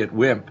an idiot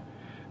wimp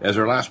as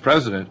our last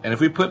president. And if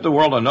we put the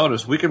world on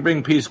notice, we can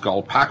bring peace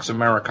called Pax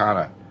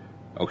Americana.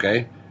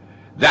 Okay?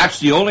 That's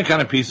the only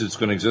kind of peace that's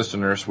going to exist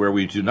on Earth where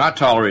we do not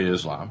tolerate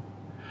Islam.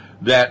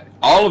 That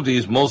all of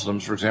these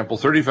Muslims, for example,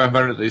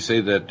 3,500, they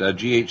say that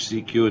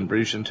GHCQ and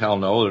British Intel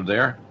know are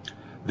there.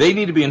 They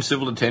need to be in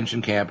civil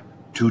detention camp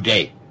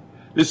today.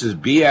 This is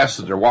BS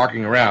that they're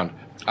walking around.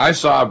 I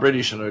saw a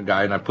British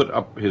guy, and I put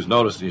up his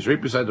notice, and he's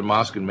right beside the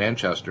mosque in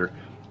Manchester,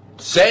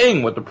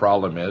 saying what the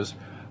problem is.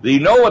 They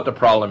know what the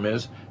problem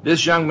is.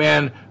 This young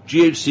man,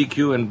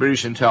 GHCQ and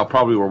British Intel,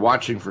 probably were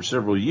watching for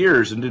several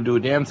years and didn't do a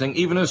damn thing.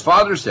 Even his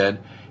father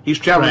said he's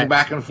traveling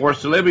back and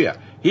forth to Libya.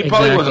 He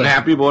probably wasn't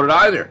happy about it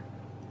either.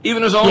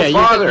 Even his own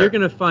father. You're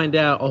going to find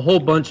out a whole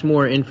bunch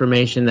more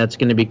information that's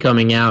going to be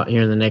coming out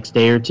here in the next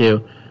day or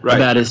two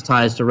about his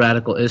ties to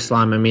radical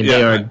Islam. I mean,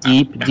 they are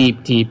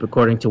deep,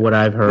 according to what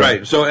I've heard.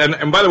 Right. So,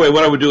 and by the way,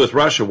 what I would do with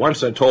Russia,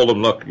 once I told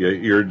them, look,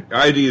 your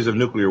ideas of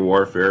nuclear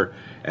warfare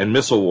and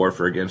missile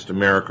warfare against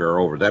America are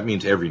over. That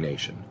means every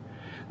nation.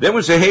 Then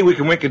we'd say, hey, we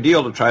can make a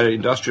deal to try to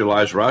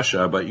industrialize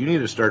Russia, but you need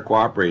to start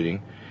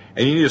cooperating,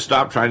 and you need to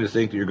stop trying to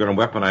think that you're going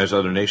to weaponize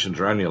other nations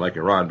around you like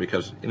Iran,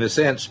 because, in a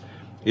sense,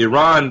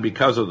 Iran,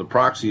 because of the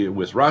proxy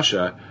with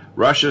Russia,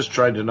 Russia's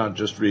trying to not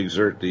just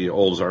re-exert the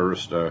old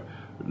Tsarist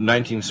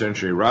 19th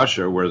century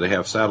Russia, where they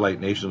have satellite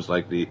nations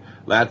like the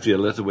Latvia,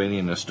 Lithuania,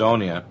 and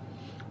Estonia.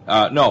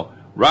 No,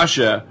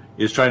 Russia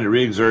is trying to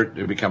re-exert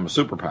and become a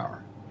superpower.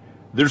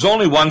 There's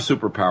only one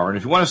superpower, and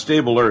if you want a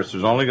stable Earth,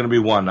 there's only going to be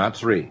one, not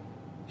 3.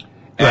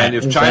 And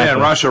if China and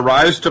Russia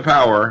rise to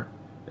power,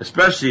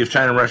 especially if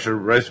China and Russia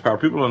rise to power,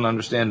 people don't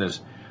understand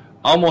this.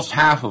 Almost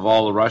half of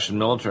all the Russian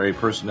military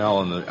personnel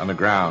on the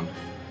ground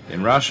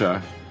in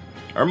Russia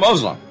are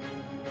Muslim.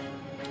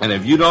 And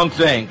if you don't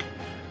think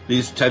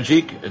these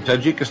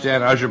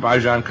Tajikistan,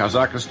 Azerbaijan,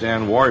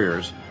 Kazakhstan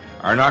warriors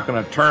are not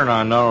going to turn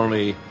on not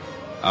only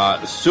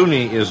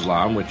Sunni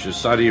Islam, which is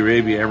Saudi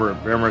Arabia,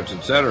 Emirates,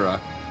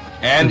 etc.,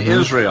 and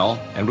Israel,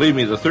 and believe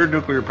me, the third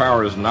nuclear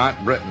power is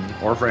not Britain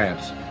or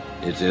France,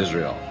 it's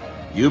Israel.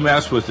 You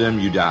mess with them,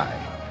 you die.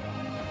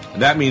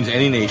 And that means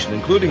any nation,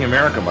 including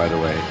America, by the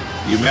way.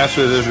 You mess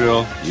with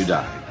Israel, you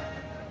die.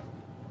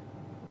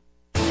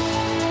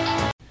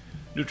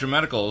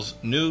 Nutrimedical's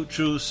new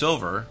True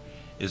Silver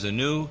is a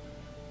new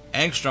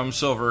angstrom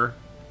silver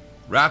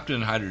wrapped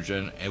in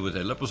hydrogen and with a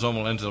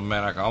liposomal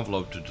enzymatic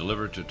envelope to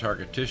deliver to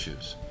target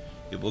tissues.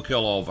 It will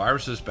kill all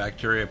viruses,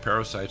 bacteria,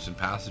 parasites, and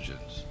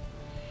pathogens.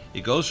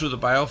 It goes through the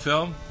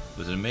biofilm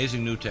with an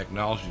amazing new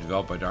technology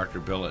developed by Dr.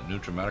 Bill at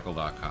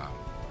Nutrimedical.com.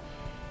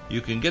 You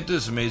can get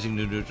this amazing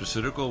new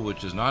nutraceutical,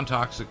 which is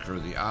non-toxic for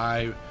the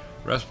eye,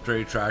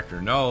 respiratory tract,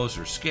 or nose,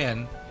 or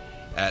skin,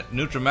 at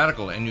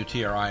Nutrimedical,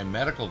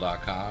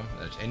 Nutrimedical.com.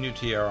 That's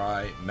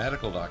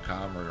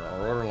Nutrimedical.com, or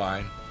our order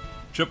line,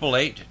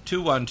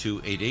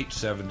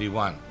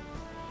 888-212-8871.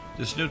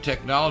 This new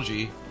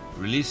technology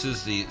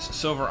releases the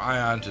silver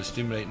ion to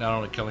stimulate not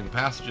only killing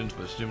pathogens,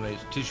 but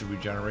stimulates tissue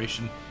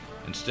regeneration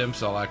and stem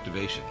cell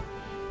activation.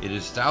 It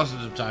is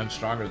thousands of times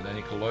stronger than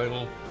any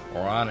colloidal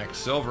or onyx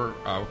silver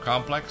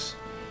complex,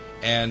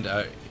 and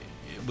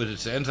with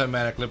its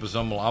enzymatic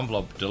liposomal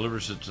envelope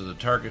delivers it to the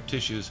target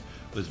tissues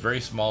with very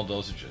small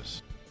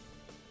dosages.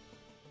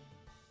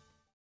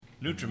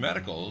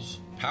 Nutrimedical's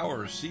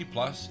Power C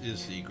Plus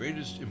is the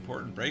greatest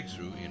important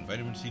breakthrough in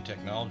vitamin C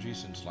technology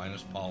since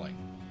Linus Pauling.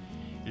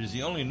 It is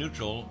the only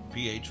neutral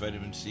pH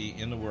vitamin C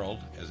in the world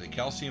as a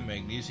calcium,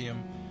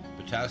 magnesium,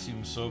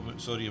 potassium,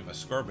 sodium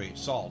ascorbate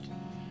salt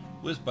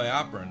with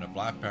bioperin, a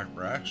black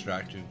pepper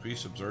extract, to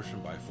increase absorption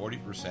by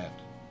 40%.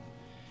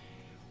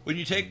 When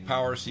you take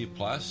Power C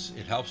Plus,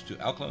 it helps to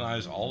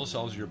alkalinize all the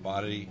cells of your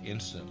body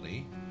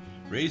instantly,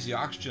 raise the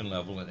oxygen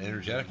level and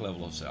energetic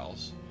level of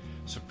cells,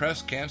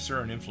 suppress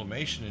cancer and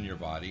inflammation in your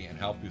body, and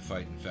help you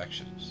fight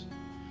infections.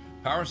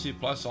 Power C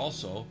Plus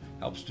also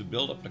helps to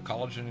build up the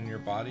collagen in your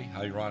body,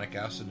 hyaluronic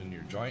acid in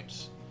your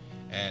joints,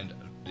 and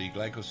the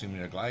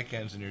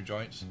glycosaminoglycans in your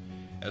joints,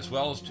 as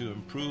well as to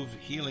improve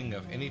healing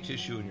of any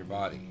tissue in your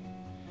body.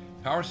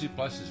 Power C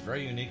Plus is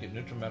very unique at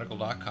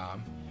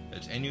Nutrimedical.com.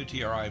 That's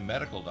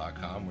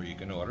NUTRImedical.com, where you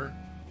can order,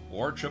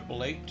 or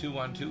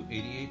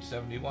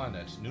 888-212-8871.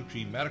 That's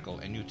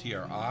Nutrimedical,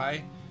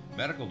 NUTRI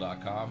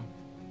medical.com.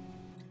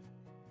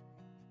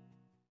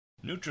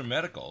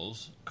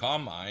 Nutrimedical's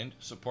Calm Mind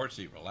supports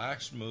a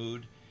relaxed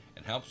mood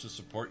and helps to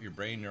support your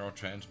brain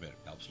neurotransmitter,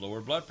 helps lower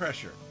blood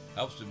pressure,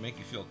 helps to make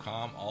you feel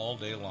calm all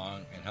day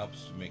long, and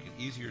helps to make it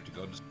easier to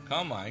go to sleep.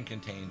 Calm Mind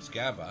contains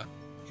GABA.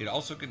 It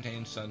also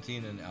contains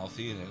xanthine and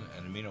L-theanine,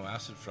 an amino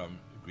acid from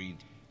green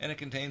tea. And it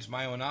contains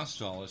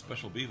myo-inositol, a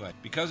special B vitamin.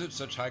 Because it's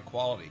such high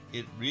quality,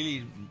 it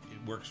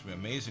works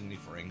amazingly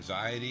for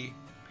anxiety,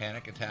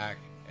 panic attack,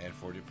 and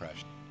for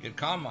depression. Get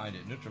Calm Mind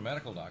at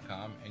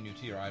Nutrimedical.com,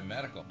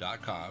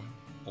 NUTRImedical.com,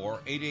 or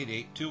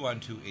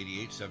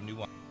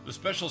 888-212-8871. The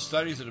special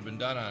studies that have been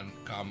done on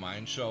Calm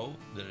Mind show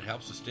that it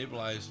helps to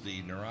stabilize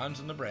the neurons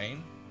in the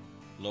brain,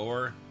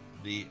 lower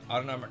the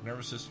autonomic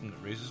nervous system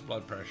that raises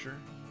blood pressure,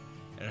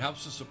 and it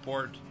helps to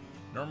support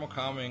normal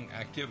calming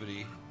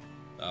activity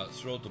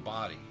throughout the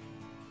body.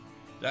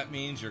 That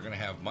means you're going to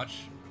have much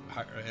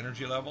higher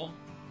energy level,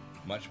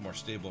 much more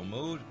stable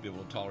mood, be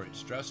able to tolerate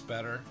stress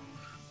better,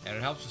 and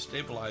it helps to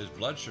stabilize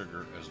blood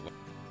sugar as well.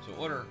 So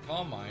order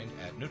Calm Mind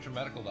at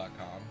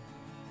Nutrimedical.com.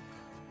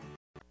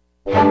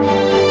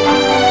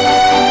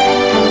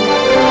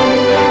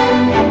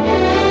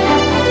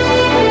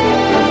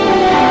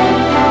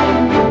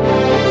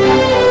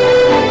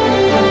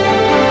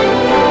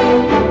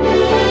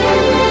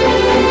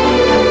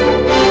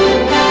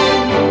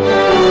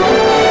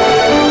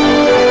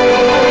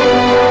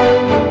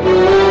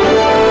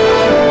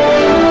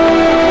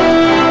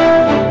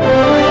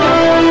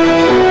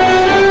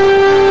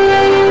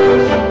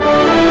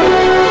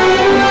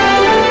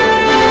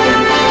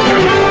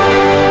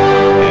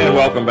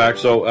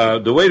 So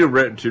the way to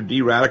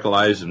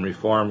de-radicalize and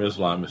reform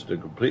Islam is to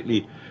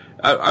completely,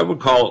 I would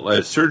call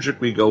it,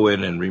 surgically go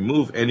in and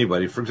remove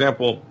anybody. For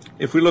example,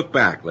 if we look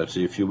back, let's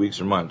say a few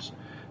weeks or months,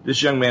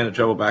 this young man that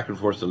traveled back and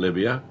forth to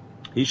Libya,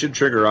 he should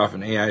trigger off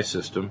an AI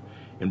system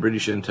in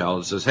British Intel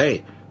that says,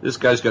 hey, this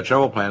guy's got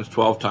travel plans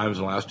 12 times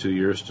in the last 2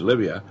 years to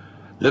Libya.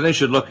 Then they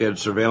should look at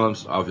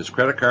surveillance of his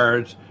credit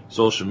cards,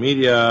 social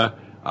media,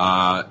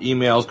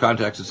 emails,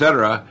 contacts,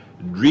 etc.,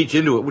 reach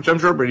into it, which I'm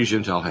sure British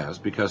Intel has,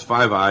 because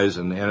Five Eyes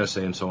and the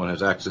NSA and so on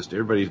has access to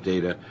everybody's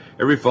data,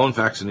 every phone,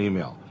 fax, and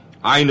email.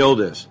 I know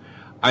this.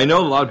 I know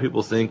a lot of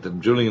people think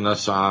that Julian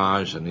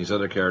Assange and these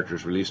other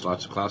characters released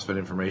lots of classified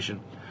information.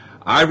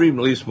 I've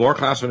released more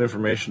classified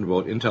information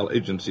about intel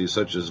agencies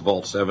such as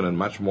Vault 7 and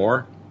much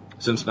more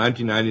since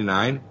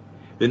 1999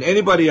 than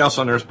anybody else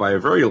on Earth by a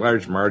very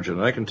large margin.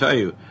 And I can tell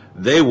you,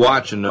 they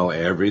watch and know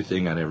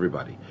everything on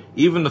everybody.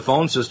 Even the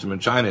phone system in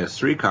China is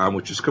 3Com,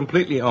 which is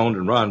completely owned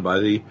and run by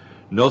the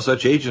no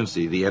such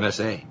agency, the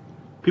NSA.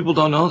 People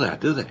don't know that,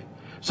 do they?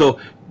 So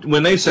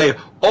when they say,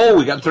 oh,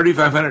 we got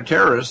 3,500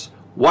 terrorists,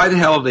 why the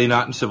hell are they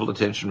not in civil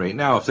detention right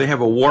now? If they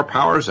have a War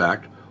Powers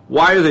Act,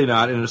 why are they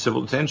not in a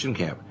civil detention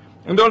camp?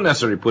 And don't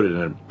necessarily put it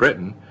in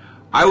Britain.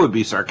 I would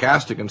be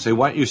sarcastic and say,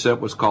 why don't you set up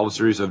what's called a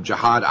series of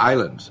jihad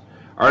islands,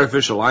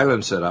 artificial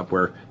islands set up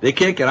where they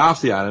can't get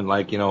off the island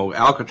like,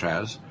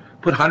 Alcatraz,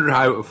 put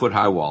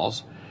 100-foot-high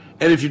walls.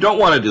 And if you don't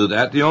want to do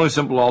that, the only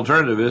simple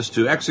alternative is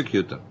to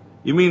execute them.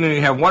 You mean you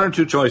have one or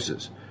two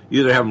choices. You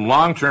either have them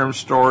long-term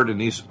stored in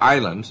these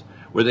islands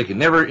where they can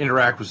never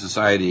interact with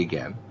society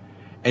again,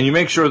 and you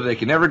make sure that they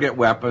can never get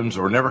weapons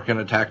or never can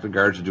attack the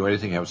guards or do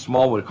anything. You have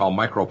small, what we call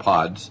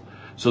micropods,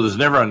 so there's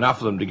never enough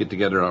of them to get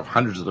together,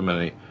 hundreds of them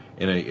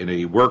in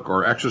a work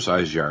or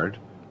exercise yard.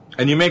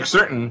 And you make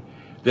certain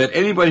that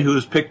anybody who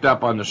is picked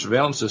up on the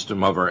surveillance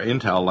system of our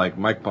intel, like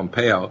Mike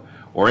Pompeo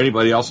or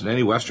anybody else in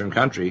any Western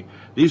country,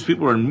 these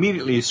people are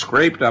immediately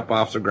scraped up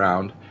off the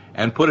ground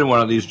and put in one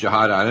of these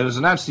jihad islands,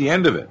 and that's the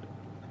end of it.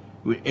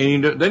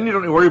 And then you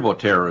don't worry about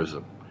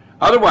terrorism.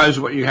 Otherwise,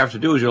 what you have to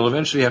do is you'll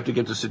eventually have to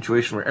get to a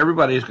situation where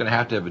everybody is going to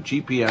have a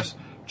GPS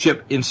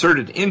chip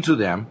inserted into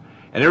them,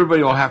 and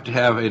everybody will have to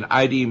have an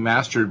ID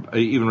mastered,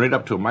 even right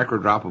up to a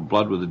microdrop of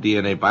blood with a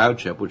DNA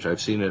biochip, which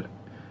I've seen at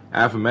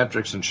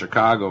Affymetrix in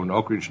Chicago and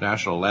Oak Ridge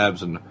National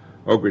Labs in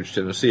Oak Ridge,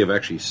 Tennessee. I've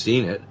actually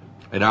seen it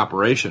in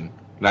operation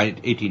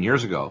 18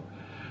 years ago.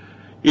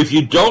 If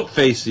you don't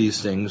face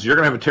these things, you're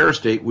going to have a terror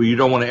state where you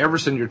don't want to ever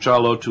send your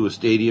child out to a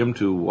stadium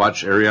to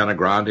watch Ariana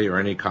Grande or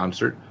any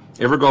concert,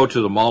 ever go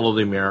to the Mall of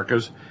the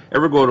Americas,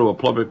 ever go to a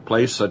public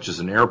place such as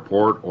an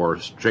airport or a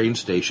train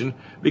station,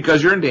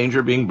 because you're in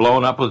danger of being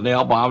blown up with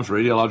nail bombs,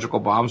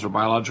 radiological bombs, or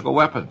biological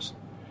weapons.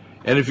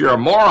 And if you're a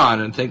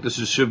moron and think this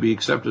should be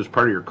accepted as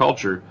part of your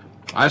culture,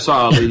 I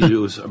saw a lady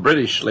who was a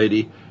British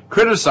lady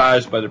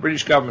criticized by the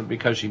British government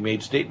because she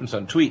made statements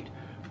on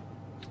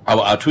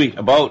a tweet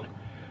about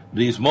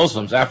these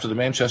Muslims after the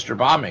Manchester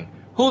bombing.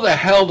 Who the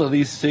hell do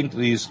these think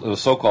these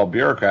so-called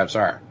bureaucrats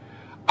are?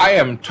 I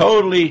am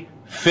totally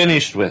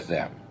Finished with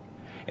them.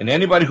 And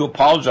anybody who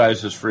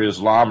apologizes for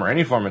Islam or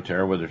any form of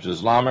terror, whether it's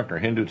Islamic or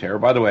Hindu terror,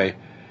 by the way,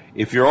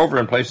 if you're over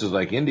in places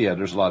like India,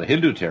 there's a lot of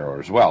Hindu terror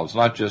as well. It's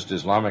not just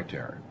Islamic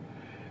terror.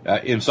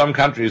 In some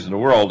countries in the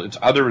world, it's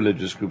other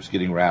religious groups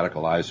getting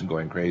radicalized and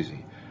going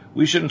crazy.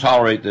 We shouldn't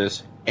tolerate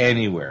this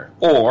anywhere.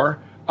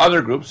 Or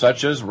other groups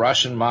such as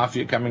Russian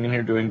mafia coming in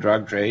here doing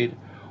drug trade,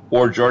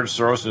 or George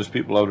Soros and his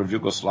people out of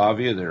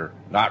Yugoslavia that are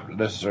not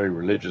necessarily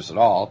religious at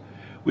all.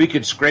 We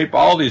could scrape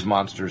all these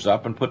monsters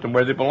up and put them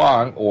where they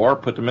belong, or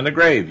put them in the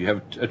grave. You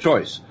have a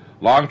choice.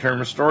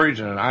 Long-term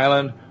storage in an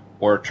island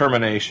or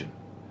termination.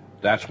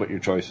 That's what your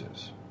choice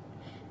is.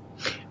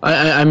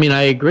 I mean,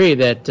 I agree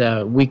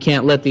that we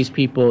can't let these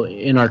people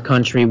in our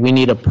country. We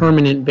need a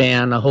permanent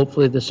ban.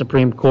 Hopefully the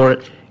Supreme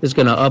Court is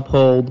going to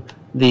uphold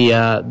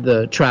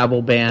the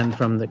travel ban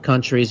from the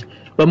countries.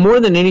 But more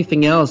than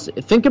anything else,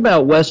 think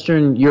about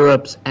Western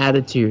Europe's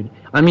attitude.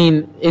 I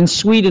mean, in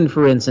Sweden,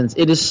 for instance,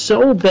 it is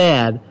so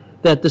bad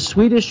that the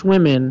Swedish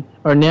women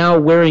are now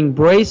wearing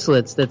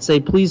bracelets that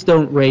say, please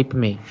don't rape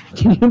me.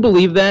 Can you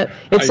believe that?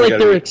 It's like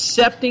they're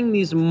accepting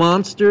these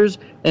monsters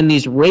and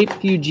these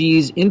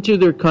refugees into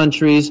their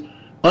countries,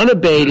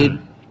 unabated,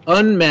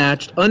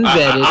 unmatched,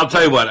 unvetted. I'll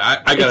tell you what,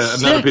 I got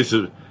another piece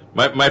of...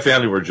 My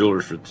family were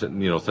jewelers for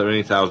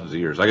many thousands of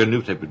years. I got a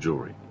new type of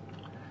jewelry.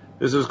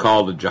 This is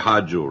called the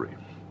jihad jewelry.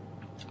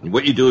 And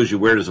what you do is you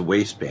wear it as a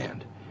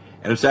waistband.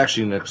 And it's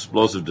actually an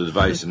explosive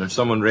device. And if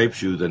someone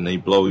rapes you, then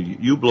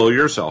you blow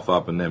yourself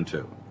up and them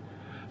too.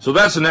 So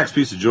that's the next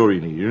piece of jewelry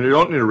you need. You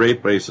don't need a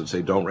rape bracelet that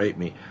say, don't rape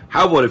me.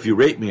 How about if you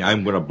rape me,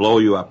 I'm going to blow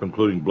you up,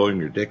 including blowing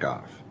your dick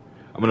off.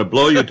 I'm going to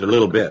blow you to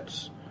little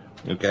bits.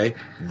 Okay?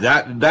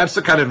 That's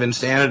the kind of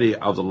insanity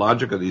of the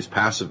logic of these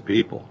passive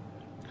people.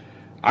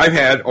 I've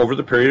had, over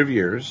the period of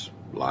years,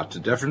 lots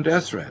of different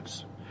death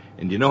threats.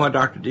 And do you know how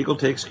Dr. Deagle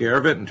takes care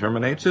of it and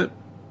terminates it?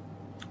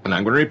 And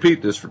I'm going to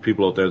repeat this for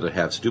people out there that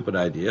have stupid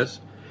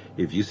ideas.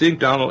 If you think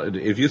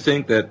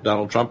that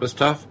Donald Trump is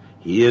tough,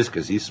 he is,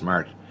 because he's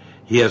smart.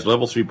 He has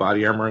level 3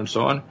 body armor and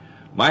so on.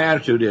 My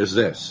attitude is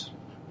this,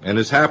 and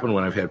it's happened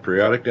when I've had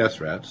periodic death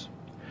threats,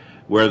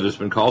 where there's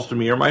been calls to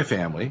me or my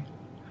family,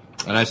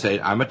 and I say,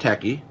 I'm a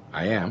techie,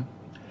 I am,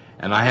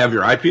 and I have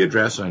your IP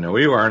address, and I know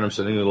where you are, and I'm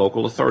sending the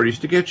local authorities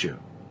to get you.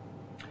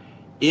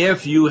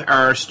 If you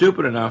are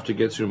stupid enough to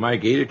get through my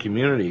gated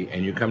community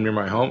and you come near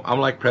my home, I'm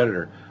like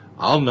Predator.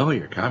 I'll know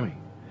you're coming.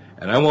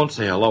 And I won't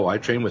say hello. I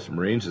train with the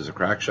Marines as a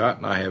crack shot,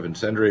 and I have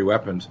incendiary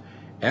weapons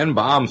and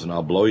bombs, and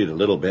I'll blow you to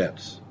little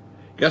bits.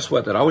 Guess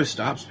what? That always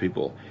stops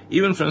people,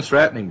 even from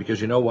threatening,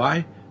 because you know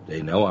why?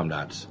 They know I'm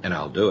nuts, and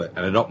I'll do it.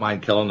 And I don't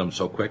mind killing them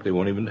so quick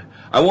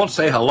I won't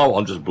say hello.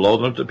 I'll just blow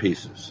them to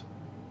pieces.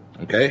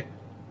 Okay?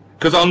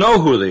 Because I'll know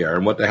who they are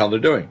and what the hell they're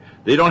doing.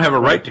 They don't have a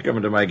right to come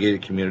into my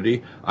gated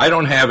community. I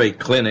don't have a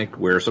clinic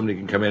where somebody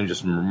can come in and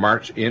just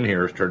march in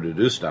here and start to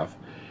do stuff.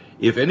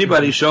 If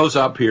anybody shows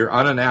up here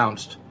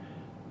unannounced,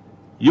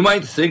 you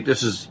might think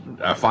this is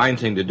a fine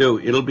thing to do.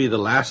 It'll be the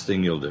last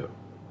thing you'll do.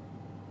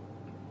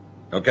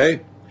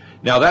 Okay?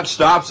 Now, that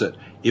stops it.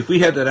 If we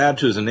had that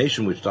attitude as a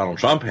nation, which Donald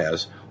Trump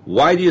has,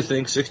 why do you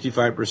think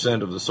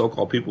 65% of the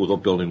so-called people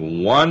without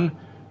building 1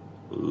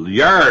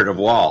 yard of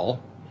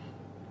wall,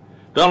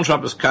 Donald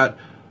Trump has cut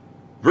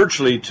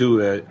virtually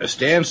to a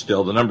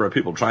standstill the number of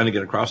people trying to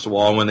get across the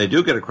wall, and when they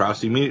do get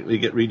across, they immediately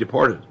get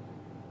redeported.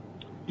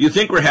 Do you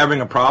think we're having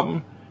a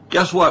problem?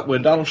 Guess what?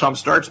 When Donald Trump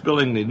starts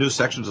building the new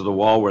sections of the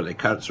wall where they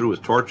cut it through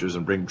with torches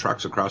and bring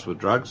trucks across with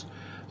drugs,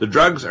 the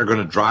drugs are going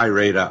to dry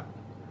right up.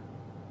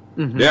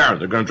 Mm-hmm.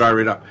 They're going to dry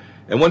right up.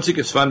 And once he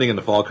gets funding in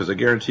the fall, because I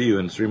guarantee you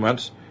in 3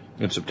 months,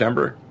 in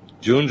September,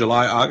 June,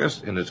 July,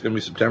 August, and it's going to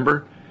be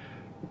September,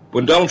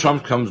 when Donald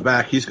Trump comes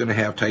back, he's going to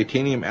have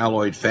titanium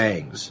alloyed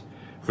fangs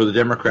for the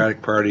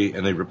Democratic Party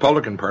and the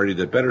Republican Party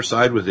that better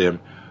side with him,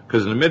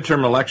 because in the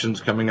midterm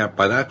elections coming up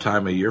by that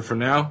time, a year from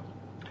now,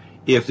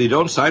 if they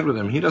don't side with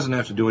him, he doesn't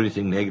have to do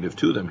anything negative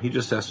to them. He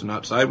just has to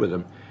not side with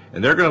them,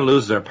 and they're going to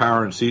lose their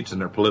power and seats in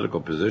their political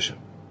position.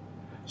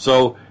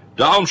 So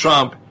Donald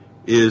Trump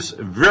is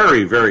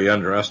very, very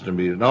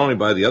underestimated, not only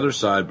by the other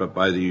side, but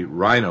by the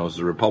rhinos,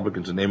 the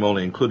Republicans in name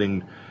only,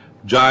 including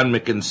John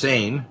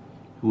McInsane,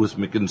 who was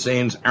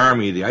McInsane's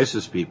army, the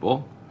ISIS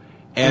people,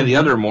 and the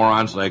other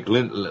morons like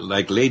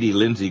Lady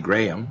Lindsey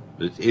Graham,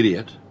 this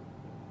idiot.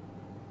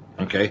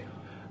 Okay?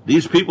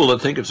 These people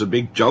that think it's a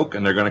big joke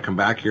and they're going to come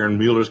back here and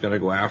Mueller's going to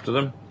go after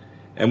them.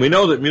 And we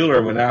know that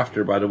Mueller went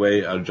after, by the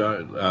way,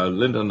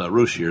 Lyndon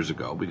LaRouche years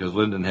ago, because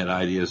Lyndon had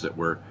ideas that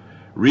were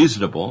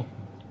reasonable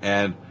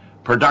and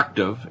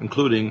productive,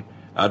 including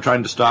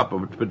trying to stop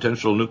a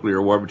potential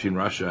nuclear war between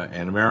Russia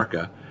and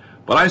America.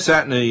 But I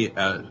sat in the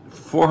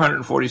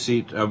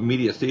 440-seat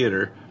media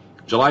theater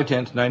July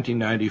 10th,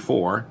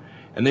 1994,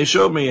 and they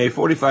showed me a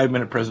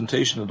 45-minute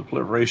presentation of the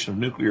proliferation of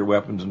nuclear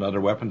weapons and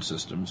other weapon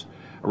systems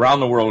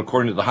around the world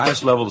according to the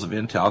highest levels of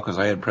intel, because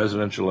I had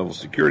presidential-level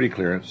security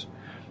clearance.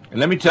 And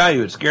let me tell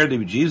you, it scared the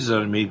bejesus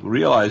out of me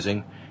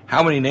realizing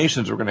how many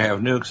nations were going to have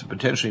nukes and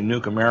potentially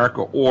nuke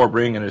America or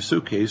bring in a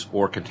suitcase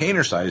or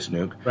container-sized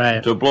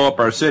nuke to blow up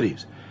our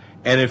cities.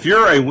 And if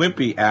you're a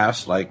wimpy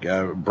ass like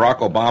Barack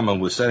Obama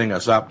was setting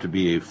us up to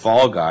be a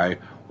fall guy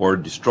or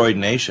a destroyed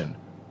nation,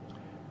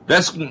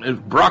 that's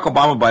Barack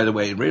Obama, by the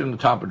way, right on the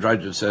top of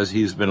Drudge, it says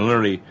he's been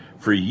literally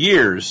for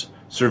years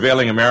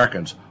surveilling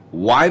Americans.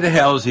 Why the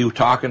hell is he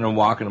talking and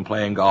walking and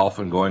playing golf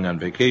and going on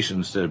vacation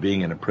instead of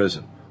being in a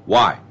prison?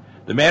 Why?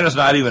 The man is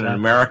not even an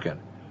American.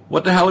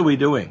 What the hell are we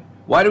doing?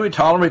 Why do we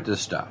tolerate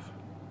this stuff?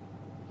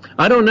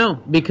 I don't know,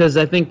 because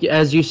I think,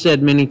 as you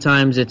said many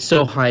times, it's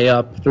so high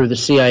up through the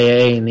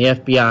CIA and the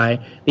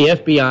FBI. The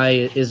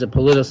FBI is a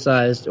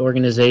politicized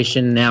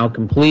organization now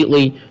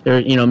completely.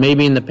 There,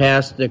 maybe in the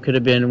past there could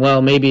have been,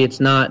 well, maybe it's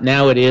not.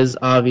 Now it is,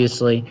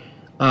 obviously.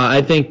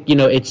 I think,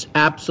 it's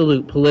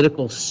absolute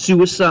political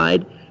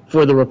suicide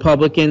for the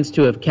Republicans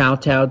to have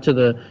kowtowed to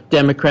the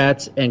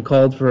Democrats and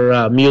called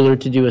for Mueller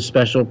to do a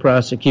special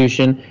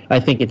prosecution. I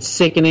think it's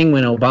sickening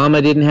when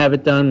Obama didn't have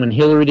it done, when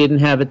Hillary didn't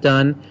have it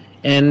done.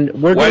 And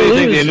we're going to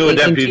lose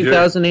in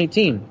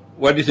 2018.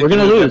 Why do you think the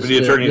new Deputy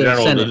Attorney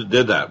General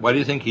did that? Why do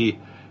you think he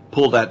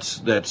pulled that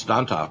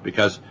stunt off?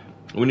 Because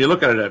when you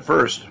look at it at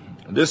first,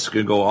 this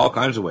could go all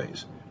kinds of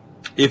ways.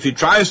 If he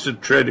tries to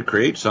try to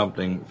create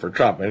something for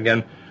Trump, and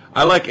again,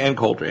 I like Ann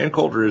Coulter. Ann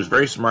Coulter is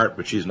very smart,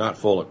 but she's not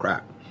full of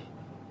crap.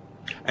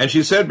 And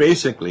she said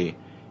basically,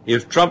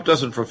 if Trump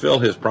doesn't fulfill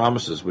his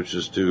promises, which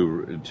is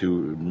to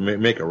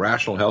make a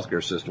rational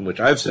healthcare system, which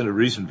I've sent a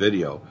recent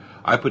video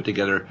I put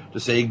together to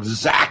say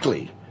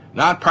exactly,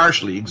 not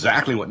partially,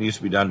 exactly what needs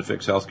to be done to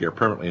fix healthcare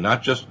permanently,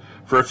 not just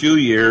for a few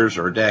years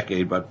or a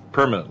decade, but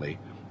permanently.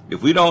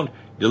 If we don't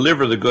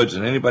deliver the goods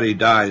and anybody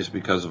dies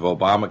because of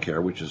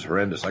Obamacare, which is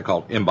horrendous, I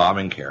call it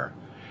embalming care,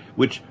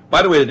 which,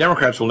 by the way, the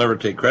Democrats will never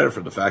take credit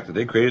for the fact that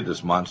they created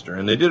this monster,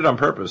 and they did it on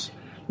purpose.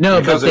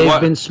 No, but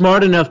they've been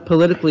smart enough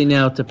politically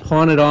now to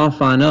pawn it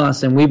off on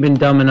us, and we've been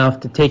dumb enough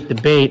to take the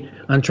bait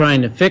on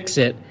trying to fix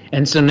it.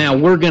 And so now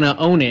we're going to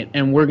own it,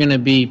 and we're going to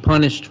be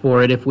punished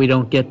for it if we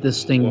don't get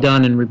this thing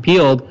done and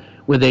repealed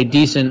with a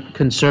decent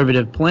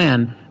conservative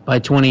plan by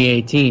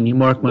 2018. You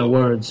mark my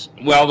words.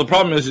 Well, the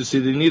problem is, you see,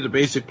 they need a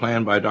basic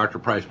plan by Dr.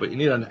 Price, but you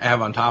need to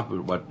have on top of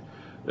it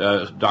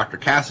what Dr.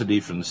 Cassidy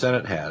from the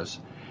Senate has.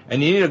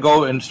 And you need to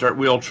go and start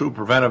real true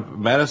preventive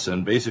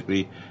medicine,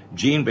 basically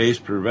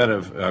gene-based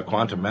preventive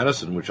quantum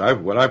medicine,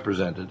 what I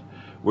presented,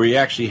 where you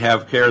actually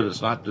have care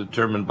that's not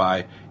determined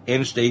by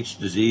end-stage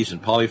disease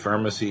and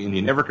polypharmacy, and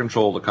you never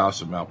control the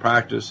cost of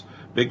malpractice,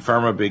 big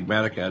pharma, big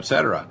medica,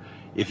 etc.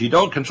 If you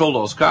don't control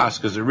those costs,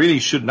 because there really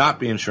should not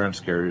be insurance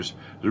carriers,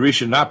 there really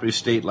should not be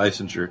state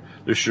licensure,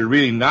 there should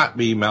really not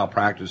be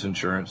malpractice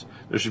insurance,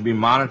 there should be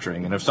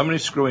monitoring. And if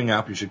somebody's screwing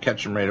up, you should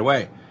catch them right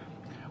away.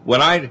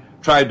 When I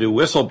tried to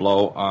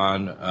whistleblow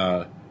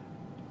on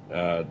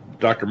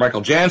Dr.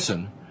 Michael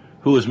Jansen,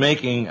 who was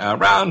making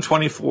around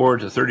 24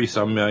 to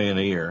 30-some million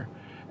a year,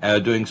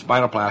 doing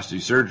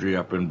spinoplasty surgery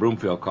up in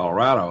Broomfield,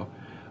 Colorado,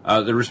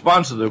 the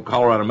response of the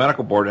Colorado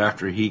Medical Board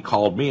after he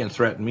called me and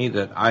threatened me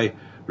that I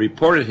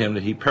reported him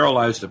that he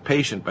paralyzed a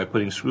patient by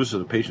putting screws to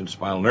the patient's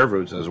spinal nerve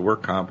roots as a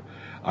work comp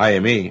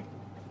IME.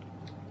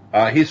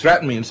 He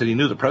threatened me and said he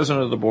knew the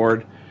president of the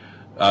board,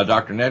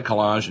 Dr. Ned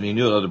Kalange, and he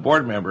knew the other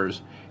board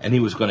members, and he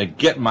was going to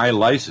get my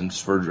license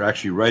for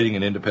actually writing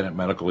an independent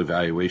medical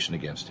evaluation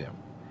against him.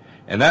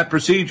 And that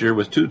procedure,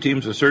 with two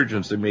teams of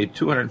surgeons, they made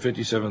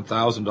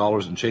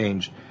 $257,000 and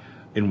change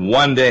in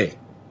one day.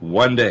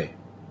 One day.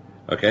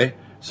 Okay?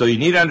 So you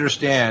need to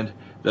understand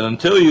that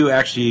until you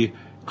actually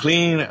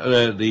clean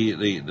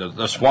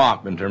the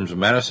swamp in terms of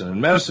medicine,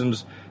 and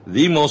medicine's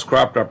the most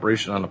corrupt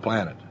operation on the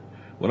planet.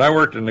 When I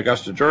worked in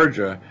Augusta,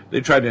 Georgia,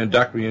 they tried to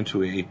induct me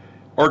into a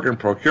organ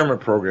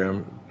procurement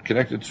program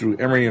connected through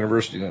Emory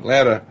University in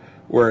Atlanta,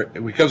 where,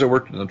 because I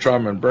worked in the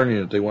trauma and burn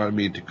unit, they wanted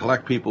me to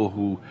collect people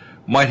who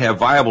might have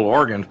viable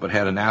organs but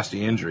had a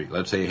nasty injury,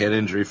 let's say a head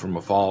injury from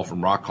a fall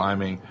from rock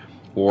climbing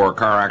or a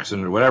car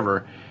accident or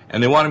whatever,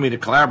 and they wanted me to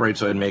collaborate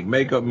so I'd make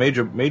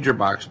major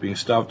bucks being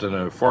stuffed in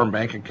a foreign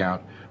bank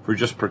account for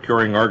just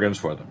procuring organs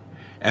for them.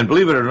 And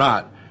believe it or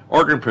not,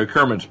 organ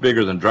procurement's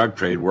bigger than drug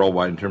trade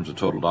worldwide in terms of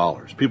total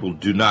dollars. People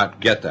do not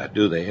get that,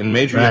 do they? And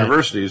major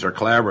universities are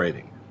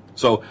collaborating.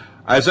 So,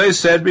 as I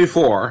said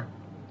before,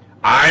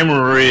 I'm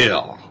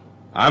real.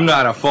 I'm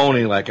not a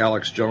phony like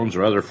Alex Jones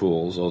or other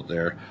fools out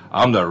there.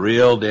 I'm the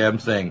real damn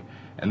thing.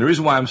 And the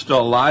reason why I'm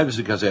still alive is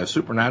because I have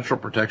supernatural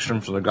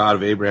protection from the God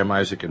of Abraham,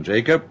 Isaac, and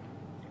Jacob,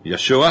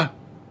 Yeshua,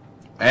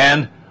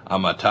 and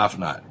I'm a tough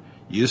nut.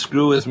 You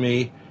screw with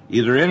me,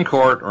 either in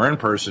court or in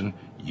person,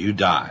 you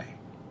die.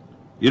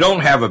 You don't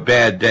have a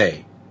bad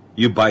day.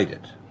 You bite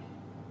it.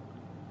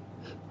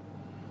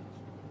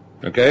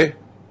 Okay?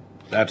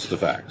 That's the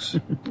facts.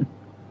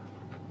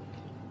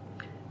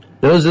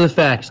 Those are the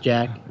facts,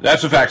 Jack.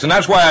 That's the facts, and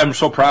that's why I'm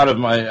so proud of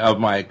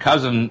my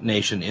cousin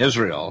nation,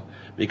 Israel,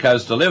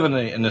 because to live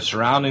in the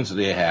surroundings that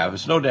they have,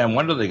 it's no damn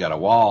wonder they got a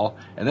wall.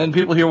 And then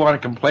people here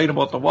want to complain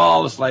about the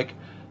wall. It's like,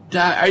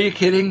 are you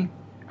kidding?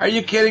 Are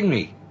you kidding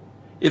me?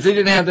 If they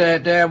didn't have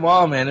that damn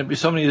wall, man, there'd be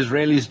so many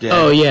Israelis dead.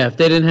 Oh yeah, if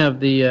they didn't have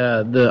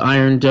the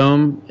Iron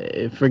Dome,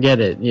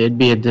 forget it. It'd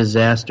be a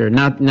disaster.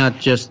 Not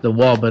just the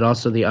wall, but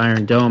also the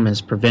Iron Dome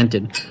has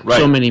prevented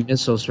so many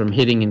missiles from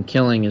hitting and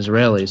killing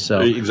Israelis.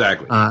 So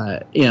exactly.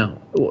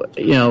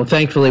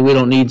 Thankfully we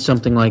don't need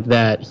something like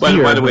that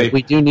here. By the way,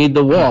 we do need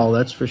the wall.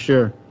 That's for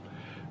sure.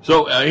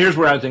 So here's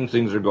where I think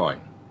things are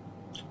going.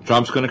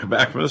 Trump's going to come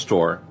back from his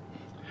tour.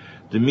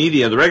 The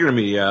media, the regular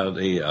media,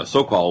 the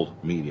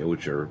so-called media,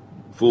 which are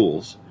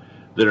fools,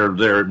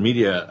 their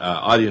media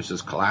audience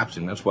is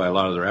collapsing. That's why a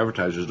lot of their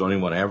advertisers don't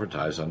even want to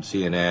advertise on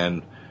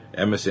CNN,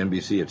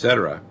 MSNBC,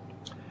 etc.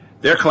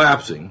 They're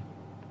collapsing.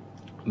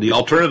 The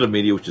alternative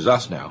media, which is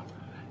us now,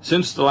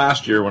 since the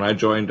last year when I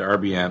joined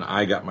RBN,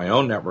 I got my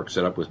own network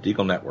set up with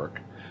Deagle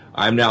Network.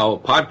 I'm now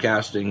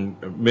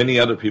podcasting many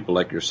other people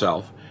like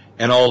yourself,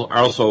 and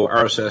also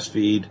RSS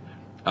feed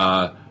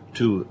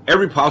to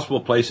every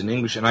possible place in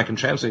English, and I can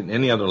translate in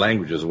any other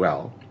language as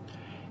well.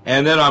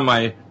 And then on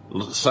my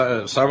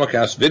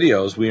simulcast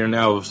videos, we are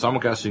now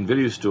simulcasting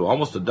videos to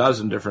almost a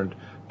dozen different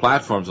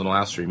platforms in the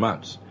last 3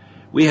 months.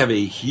 We have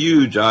a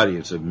huge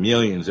audience of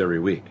millions every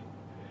week.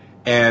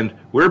 And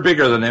we're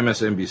bigger than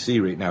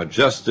MSNBC right now,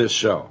 just this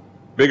show.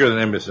 Bigger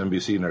than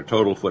MSNBC in our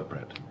total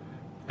footprint.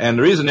 And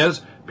the reason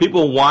is,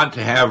 people want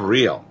to have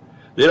real.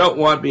 They don't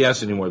want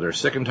BS anymore. They're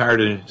sick and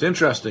tired. And it's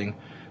interesting,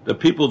 the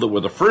people that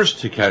were the first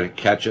to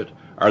catch it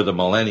are the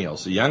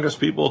millennials. The youngest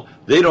people,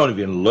 they don't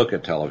even look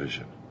at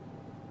television.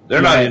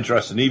 They're not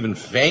interested even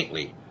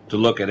faintly to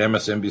look at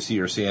MSNBC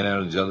or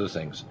CNN or these other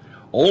things.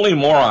 Only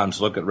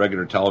morons look at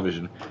regular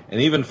television.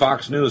 And even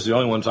Fox News, the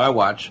only ones I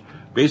watch.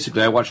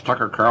 Basically, I watch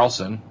Tucker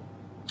Carlson.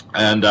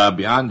 And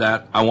beyond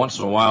that, once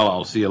in a while,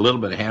 I'll see a little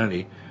bit of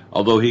Hannity.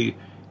 Although he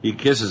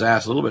kisses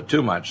ass a little bit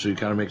too much, so he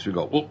kind of makes me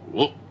go, whoop,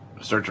 whoop,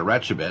 start to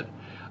retch a bit.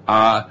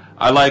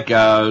 I like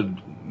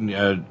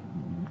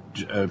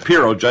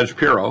Judge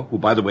Pirro, who,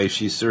 by the way,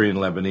 she's Syrian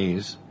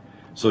Lebanese.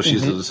 So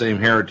she's of the same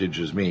heritage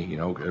as me,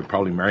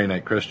 probably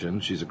Maronite Christian.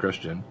 She's a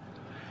Christian.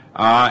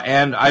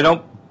 And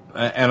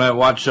I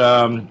watch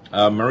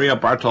Maria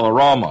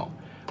Bartolomeo.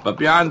 But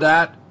beyond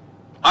that,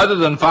 other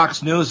than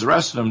Fox News, the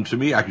rest of them, to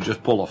me, I could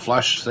just pull a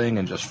flush thing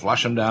and just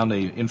flush them down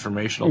the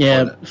informational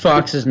toilet.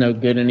 Fox is no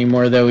good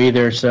anymore, though,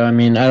 either. So, I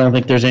mean, I don't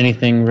think there's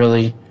anything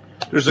really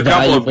There's a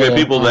couple of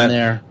people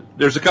that...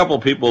 There's a couple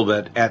of people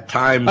that at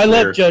times... I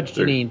love Judge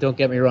Jeanine, don't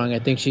get me wrong. I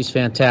think she's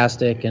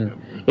fantastic. And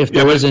if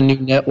there was a new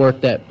network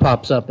that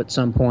pops up at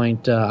some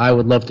point, I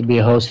would love to be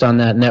a host on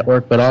that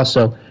network. But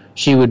also,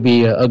 she would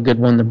be a good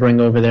one to bring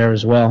over there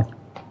as well.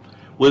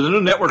 Well, the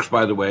new networks,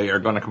 by the way, are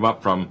going to come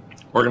up from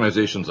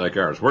organizations like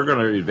ours. We're going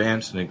to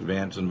advance, and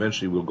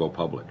eventually we'll go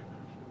public.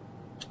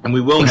 And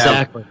we will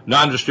have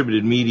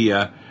non-distributed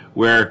media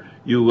where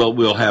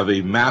we'll have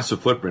a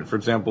massive footprint. For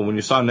example, when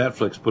you saw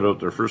Netflix put out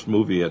their first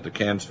movie at the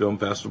Cannes Film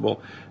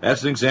Festival,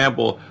 that's an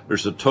example.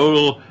 There's a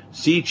total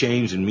sea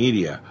change in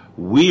media.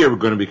 We are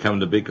going to become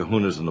the big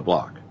kahunas in the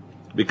block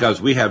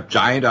because we have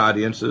giant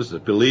audiences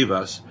that believe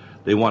us.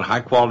 They want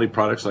high-quality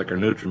products like our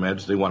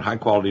Nutrimeds. They want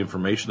high-quality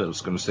information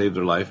that's going to save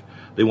their life.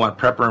 They want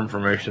prepper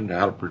information to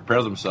how to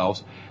prepare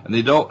themselves, and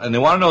they want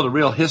to know the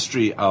real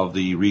history of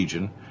the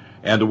region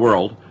and the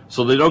world.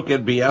 So they don't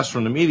get BS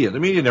from the media. The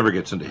media never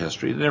gets into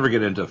history. They never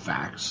get into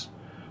facts.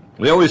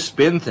 They always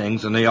spin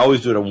things, and they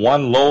always do it at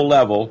one low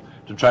level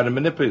to try to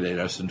manipulate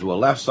us into a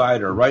left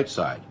side or a right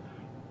side.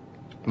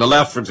 The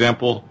left, for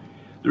example,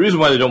 the reason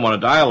why they don't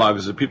want to dialogue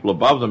is that people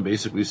above them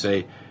basically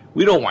say,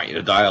 we don't want you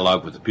to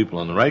dialogue with the people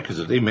on the right because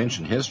if they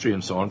mention history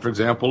and so on, for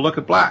example, look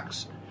at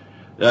blacks.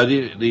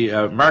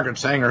 Margaret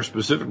Sanger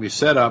specifically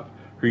set up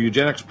her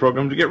eugenics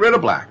program to get rid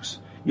of blacks.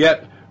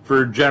 Yet,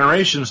 for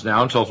generations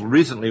now, until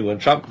recently when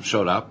Trump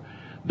showed up,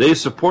 they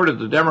supported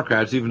the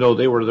Democrats even though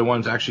they were the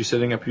ones actually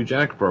setting up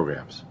eugenics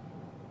programs.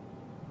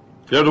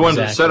 They're the ones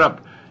that set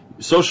up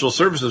social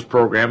services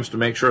programs to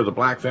make sure the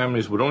black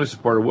families would only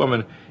support a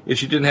woman if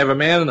she didn't have a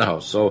man in the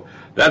house. So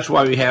that's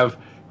why we have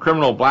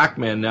criminal black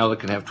men now that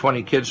can have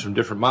 20 kids from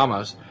different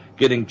mamas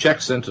getting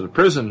checks sent to the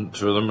prison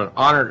for them,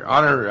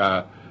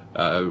 honor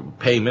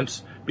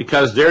payments,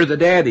 because they're the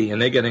daddy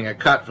and they're getting a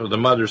cut for the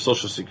mother's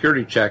Social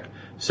Security check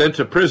sent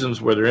to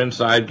prisons where they're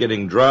inside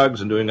getting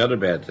drugs and doing other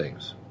bad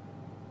things.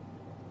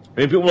 I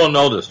mean, people don't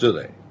know this, do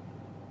they?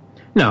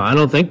 No, I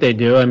don't think they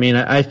do. I mean,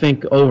 I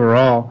think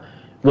overall,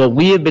 what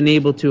we have been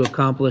able to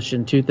accomplish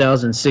in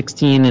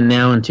 2016 and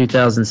now in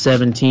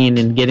 2017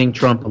 in getting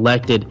Trump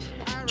elected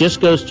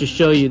just goes to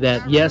show you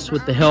that, yes,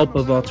 with the help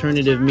of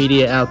alternative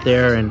media out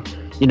there and,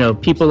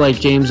 people like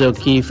James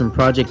O'Keefe and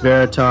Project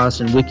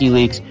Veritas and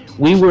WikiLeaks,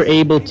 we were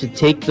able to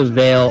take the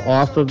veil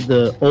off of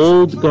the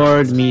old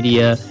guard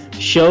media,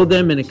 show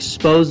them and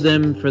expose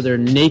them for their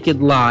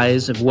naked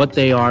lies of what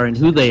they are and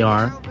who they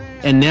are.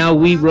 And now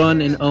we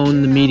run and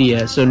own the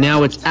media. So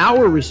now it's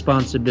our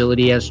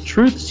responsibility as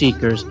truth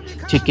seekers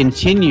to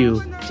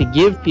continue to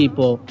give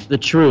people the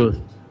truth.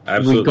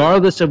 Absolutely.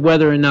 Regardless of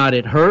whether or not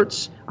it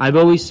hurts. I've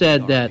always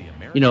said that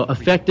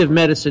effective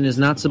medicine is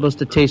not supposed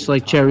to taste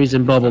like cherries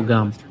and bubble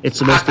gum. It's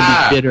supposed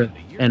to be bitter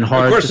and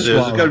hard to swallow. Of course it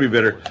is. It's got to be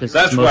bitter.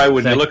 That's why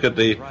when you look at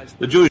the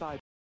Jewish...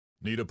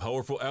 Need a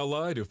powerful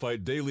ally to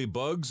fight daily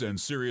bugs and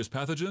serious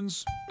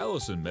pathogens?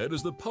 Allison Med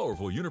is the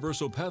powerful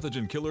universal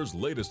pathogen killer's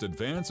latest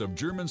advance of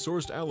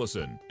German-sourced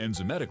allicin,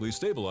 enzymatically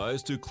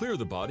stabilized to clear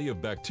the body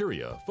of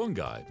bacteria,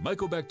 fungi,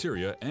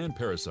 mycobacteria, and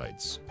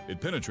parasites. It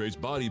penetrates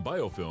body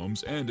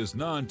biofilms and is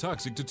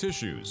non-toxic to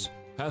tissues.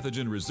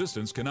 Pathogen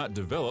resistance cannot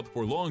develop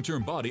for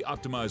long-term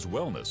body-optimized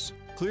wellness.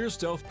 Clear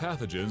stealth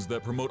pathogens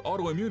that promote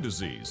autoimmune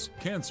disease,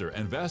 cancer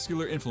and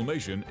vascular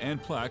inflammation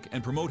and plaque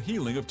and promote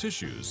healing of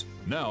tissues.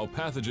 Now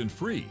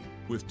pathogen-free.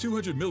 With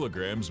 200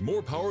 milligrams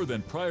more power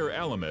than prior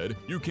Alamed,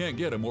 you can't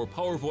get a more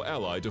powerful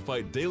ally to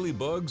fight daily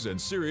bugs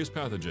and serious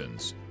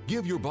pathogens.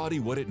 Give your body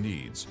what it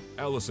needs.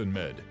 Allison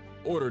Med.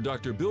 Order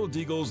Dr. Bill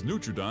Deagle's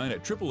Nutridyne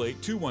at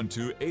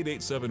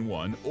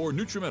 888-212-8871 or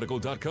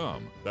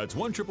Nutrimedical.com. That's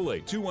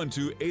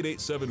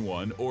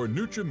 1-888-212-8871 or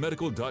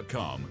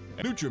Nutrimedical.com.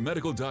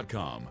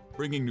 Nutrimedical.com,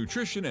 bringing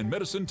nutrition and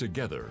medicine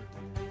together.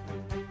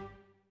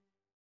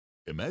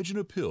 Imagine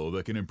a pill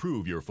that can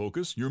improve your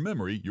focus, your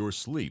memory, your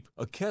sleep,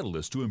 a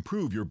catalyst to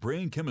improve your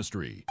brain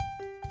chemistry.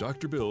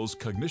 Dr. Bill's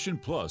Cognition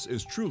Plus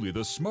is truly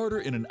the smarter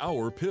in an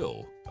hour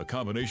pill. A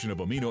combination of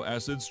amino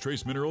acids,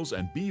 trace minerals,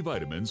 and B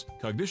vitamins,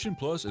 Cognition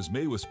Plus is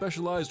made with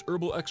specialized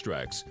herbal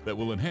extracts that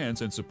will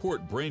enhance and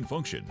support brain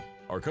function.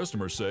 Our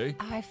customers say,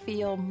 I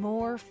feel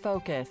more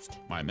focused.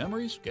 My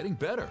memory's getting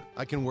better.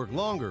 I can work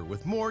longer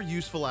with more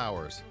useful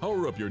hours.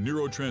 Power up your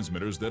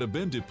neurotransmitters that have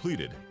been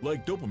depleted,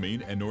 like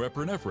dopamine and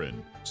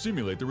norepinephrine.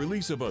 Stimulate the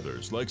release of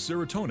others, like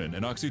serotonin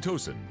and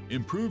oxytocin.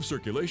 Improve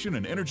circulation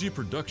and energy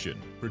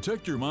production.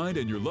 Protect your mind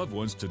and your loved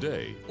ones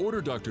today. Order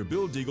Dr.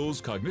 Bill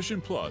Deagle's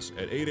Cognition Plus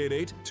at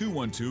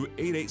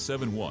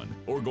 888-212-8871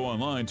 or go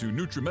online to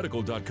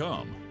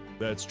Nutrimedical.com.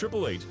 That's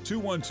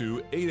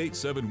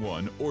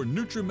 888-212-8871 or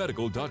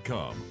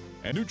Nutrimedical.com.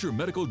 And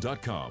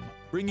Nutrimedical.com,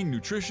 bringing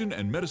nutrition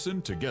and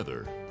medicine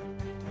together.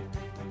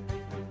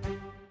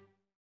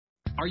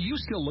 Are you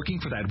still looking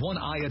for that one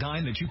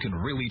iodine that you can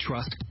really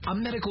trust? A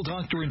medical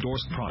doctor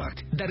endorsed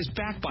product that is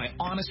backed by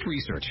honest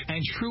research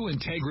and true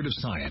integrative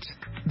science?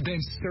 Then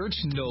search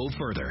no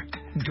further.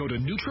 Go to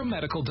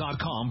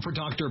Nutrimedical.com for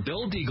Dr.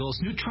 Bill Deagle's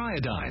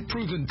Nutriodine,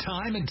 proven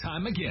time and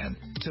time again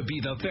to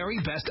be the very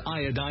best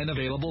iodine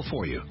available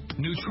for you.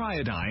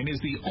 Nutriodine is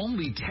the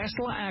only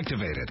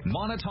Tesla-activated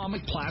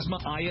monatomic plasma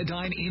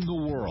iodine in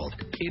the world.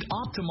 It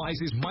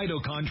optimizes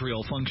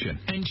mitochondrial function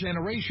and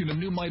generation of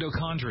new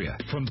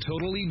mitochondria, from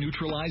totally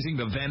neutralizing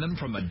the venom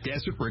from a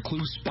desert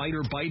recluse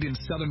spider bite in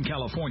Southern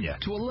California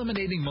to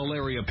eliminating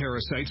malaria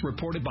parasites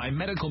reported by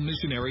medical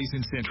missionaries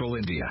in Central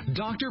India.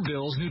 Dr.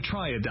 Bill's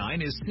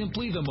Nutriodine is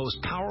simply the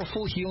most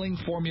powerful healing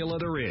formula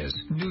there is.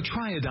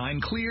 Nutriodine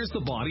clears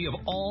the body of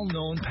all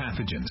known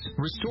pathogens,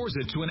 restores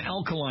it to an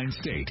alkaline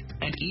state,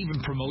 and even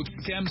promotes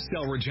stem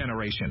cell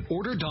regeneration.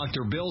 Order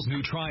Dr. Bill's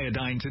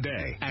Nutriodine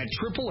today at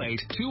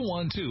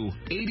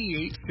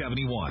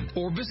 888-212-8871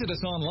 or visit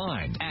us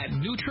online at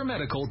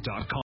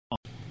Nutrimedical.com.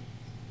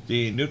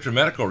 The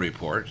Nutrimedical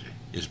Report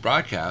is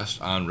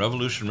broadcast on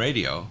Revolution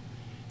Radio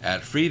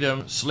at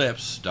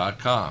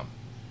freedomslips.com.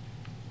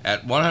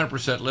 At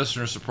 100%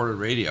 listener-supported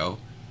radio,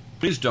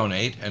 please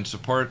donate and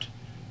support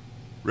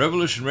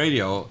Revolution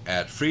Radio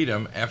at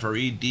freedom,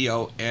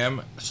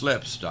 FREDOM,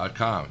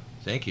 slips.com.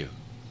 Thank you.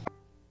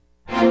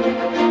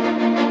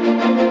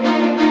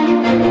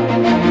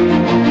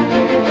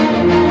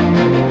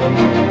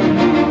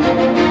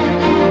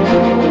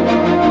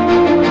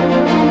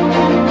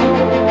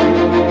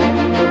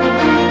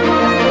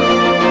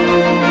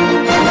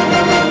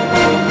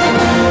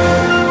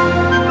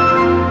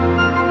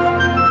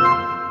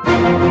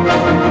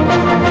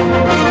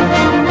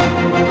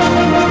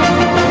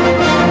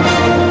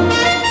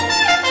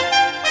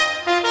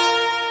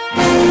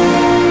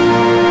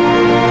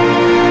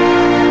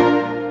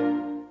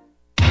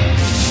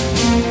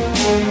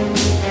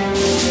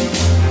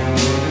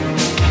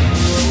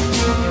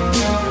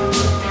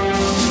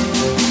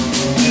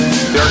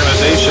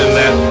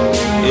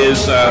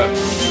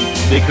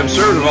 The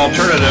conservative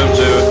alternative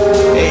to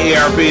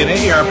AARP, and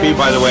AARP,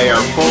 by the way,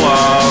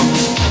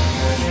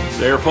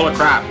 they're full of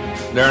crap.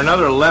 They're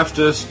another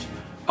leftist,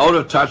 out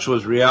of touch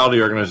with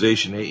reality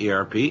organization,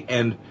 AARP,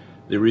 and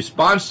the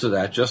response to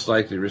that, just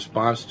like the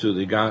response to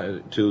the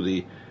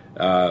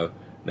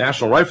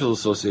National Rifle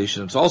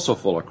Association, it's also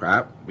full of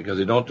crap because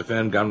they don't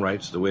defend gun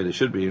rights the way they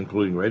should be,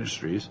 including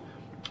registries,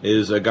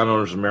 is Gun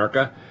Owners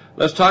America.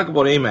 Let's talk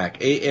about AMAC,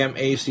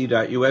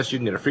 amac.us. You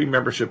can get a free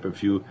membership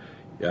if you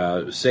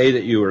say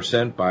that you were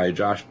sent by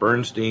Josh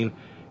Bernstein.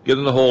 Give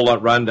them the whole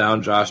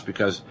rundown, Josh,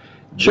 because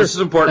this is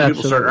important.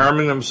 Absolutely. People start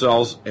arming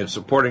themselves and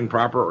supporting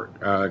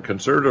proper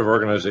conservative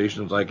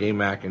organizations like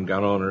AMAC and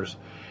gun owners.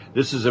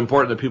 This is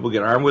important that people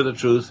get armed with the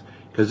truth,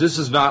 because this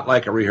is not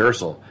like a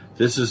rehearsal.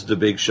 This is the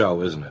big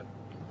show, isn't it?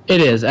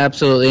 It is,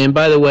 absolutely. And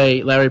by the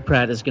way, Larry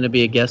Pratt is going to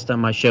be a guest on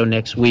my show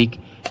next week.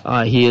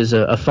 He is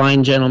a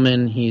fine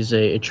gentleman. He's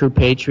a true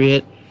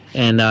patriot.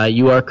 And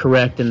you are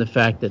correct in the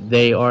fact that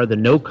they are the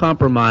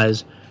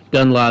no-compromise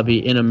gun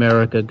lobby in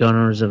America, Gun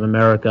Owners of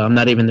America. I'm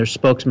not even their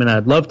spokesman.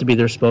 I'd love to be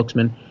their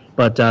spokesman,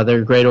 but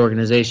they're a great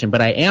organization.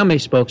 But I am a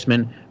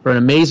spokesman for an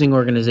amazing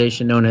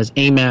organization known as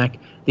AMAC,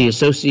 the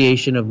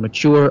Association of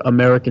Mature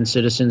American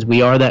Citizens.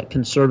 We are that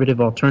conservative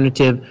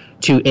alternative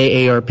to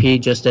AARP,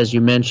 just as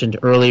you mentioned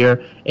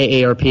earlier.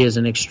 AARP is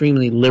an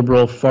extremely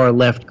liberal,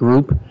 far-left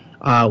group.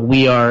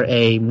 We are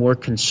a more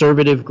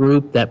conservative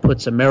group that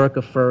puts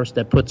America first,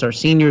 that puts our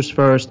seniors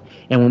first.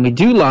 And when we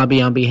do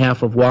lobby on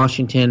behalf of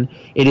Washington,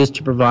 it is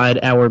to provide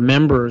our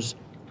members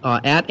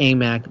at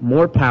AMAC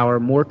more power,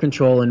 more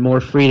control, and more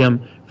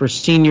freedom for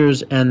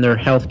seniors and their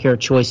health care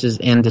choices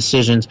and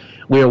decisions.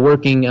 We are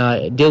working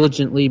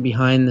diligently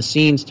behind the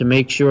scenes to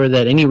make sure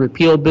that any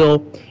repeal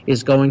bill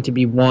is going to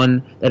be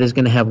one that is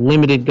going to have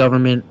limited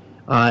government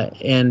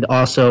and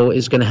also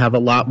is going to have a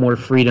lot more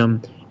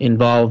freedom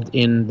involved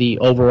in the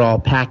overall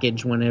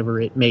package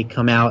whenever it may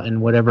come out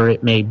and whatever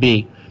it may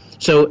be.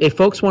 So if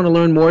folks want to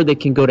learn more, they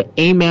can go to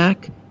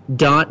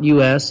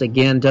amac.us,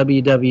 again,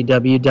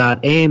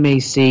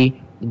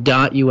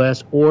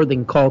 www.amac.us, or they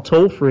can call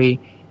toll-free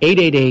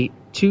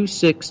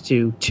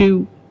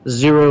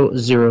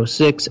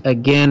 888-262-2006.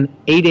 Again,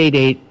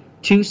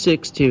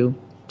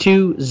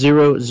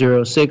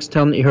 888-262-2006.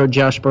 Tell them that you heard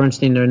Josh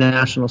Bernstein, their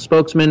national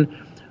spokesman,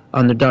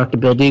 on the Dr.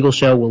 Bill Deagle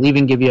Show. We'll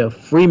even give you a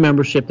free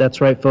membership.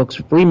 That's right, folks,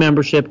 free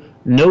membership.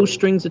 No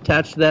strings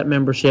attached to that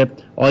membership.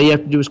 All you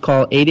have to do is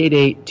call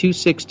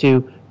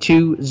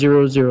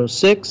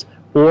 888-262-2006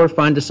 or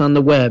find us on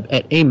the web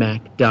at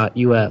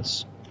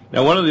amac.us.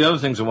 Now, one of the other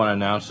things I want to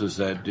announce is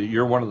that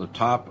you're one of the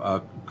top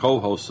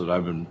co-hosts that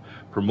I've been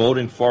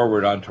promoting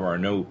forward onto our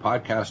new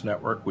podcast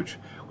network, which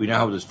we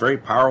now have this very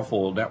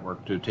powerful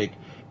network to take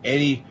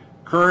any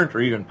current or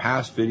even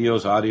past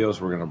videos,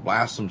 audios. We're going to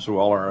blast them through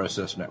all our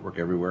RSS network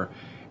everywhere.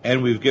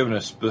 And we've given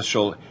a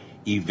special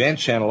event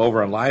channel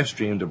over on live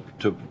stream to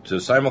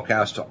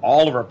simulcast to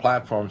all of our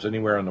platforms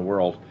anywhere in the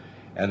world.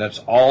 And that's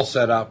all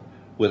set up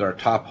with our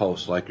top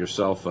hosts like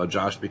yourself,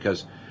 Josh,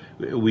 because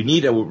we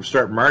need to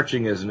start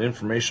marching as an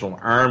informational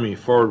army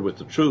forward with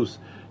the truth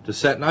to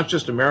set not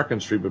just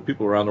Americans free, but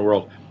people around the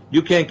world.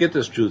 You can't get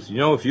this truth. You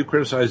know, if you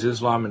criticize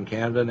Islam in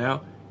Canada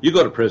now, you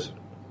go to prison.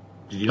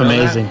 Did you know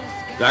Amazing. that?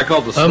 I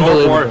called the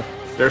snowboard.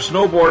 Their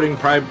snowboarding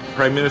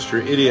prime minister,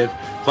 idiot,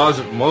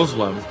 closet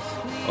Muslim,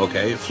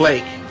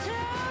 flake,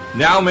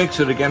 now makes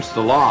it against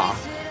the law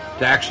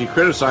to actually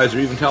criticize or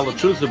even tell the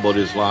truth about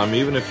Islam,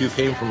 even if you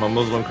came from a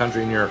Muslim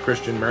country and you're a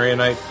Christian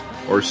Maronite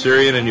or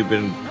Syrian and you've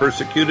been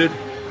persecuted.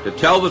 To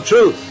tell the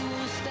truth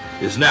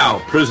is now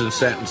prison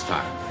sentence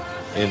time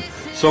in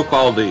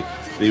so-called the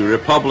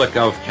Republic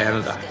of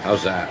Canada.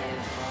 How's that?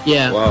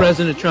 Yeah, wow.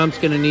 President Trump's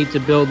going to need to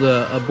build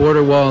a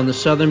border wall on the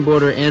southern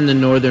border and the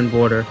northern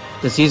border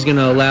because he's going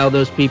to allow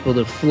those people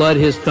to flood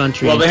his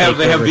country. Well, they have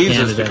visas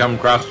Canada to come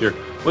across here.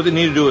 What they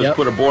need to do is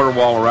put a border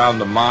wall around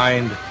the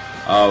mind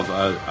of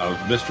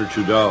Mr.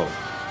 Trudeau,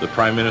 the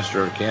Prime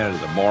Minister of Canada,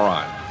 the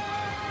moron.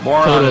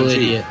 Total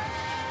idiot.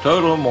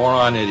 Total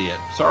moron idiot.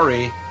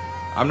 Sorry,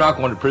 I'm not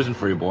going to prison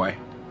for you, boy.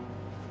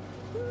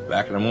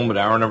 Back in a moment,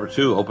 hour number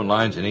 2, open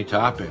lines, any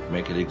topic.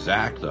 Make it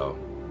exact, though.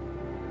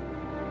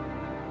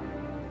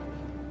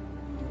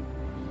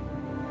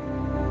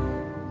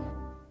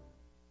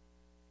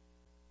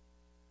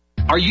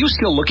 Are you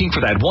still looking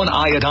for that one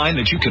iodine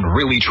that you can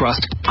really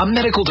trust? A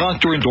medical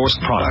doctor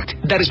endorsed product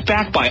that is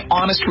backed by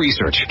honest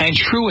research and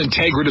true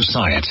integrative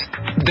science?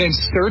 Then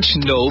search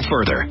no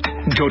further.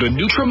 Go to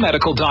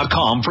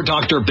Nutrimedical.com for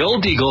Dr. Bill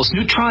Deagle's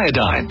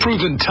Nutriodine,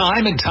 proven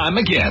time and time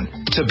again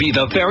to be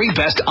the very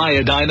best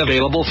iodine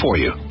available for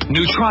you.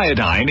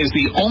 Nutriodine is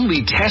the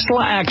only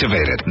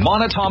Tesla-activated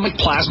monatomic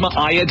plasma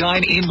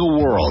iodine in the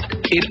world.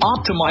 It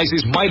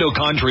optimizes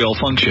mitochondrial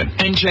function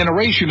and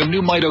generation of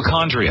new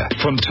mitochondria,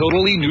 from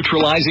totally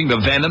neutralizing the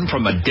venom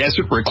from a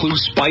desert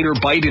recluse spider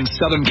bite in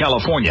Southern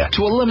California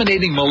to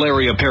eliminating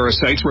malaria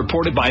parasites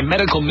reported by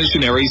medical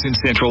missionaries in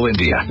central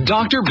India.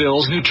 Dr.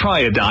 Bill's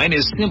Nutriodine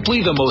is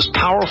simply the most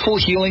powerful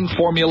healing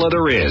formula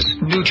there is.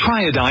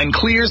 Nutriodine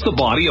clears the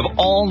body of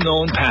all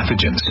known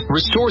pathogens,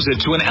 restores it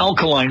to an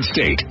alkaline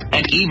state,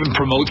 and even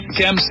promotes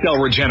stem cell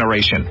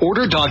regeneration.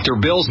 Order Dr.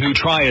 Bill's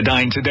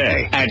Nutriodine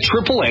today at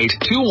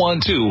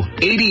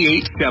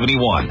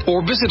 888-212-8871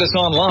 or visit us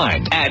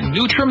online at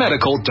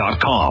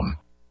Nutrimedical.com.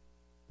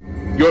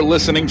 You're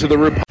listening to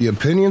The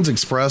opinions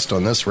expressed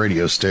on this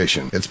radio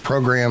station, its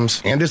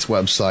programs, and its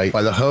website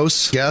by the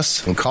hosts,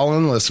 guests, and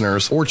call-in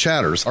listeners or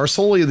chatters are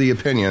solely the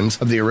opinions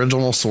of the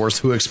original source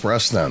who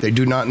expressed them. They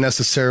do not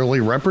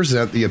necessarily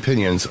represent the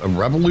opinions of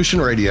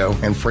Revolution Radio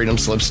and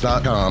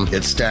FreedomSlips.com,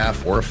 its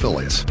staff, or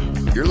affiliates.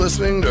 You're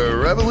listening to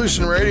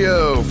Revolution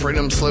Radio,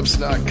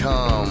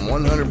 FreedomSlips.com,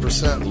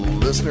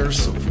 100%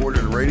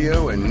 listener-supported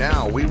radio, and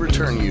now we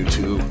return you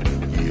to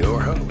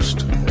your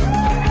host.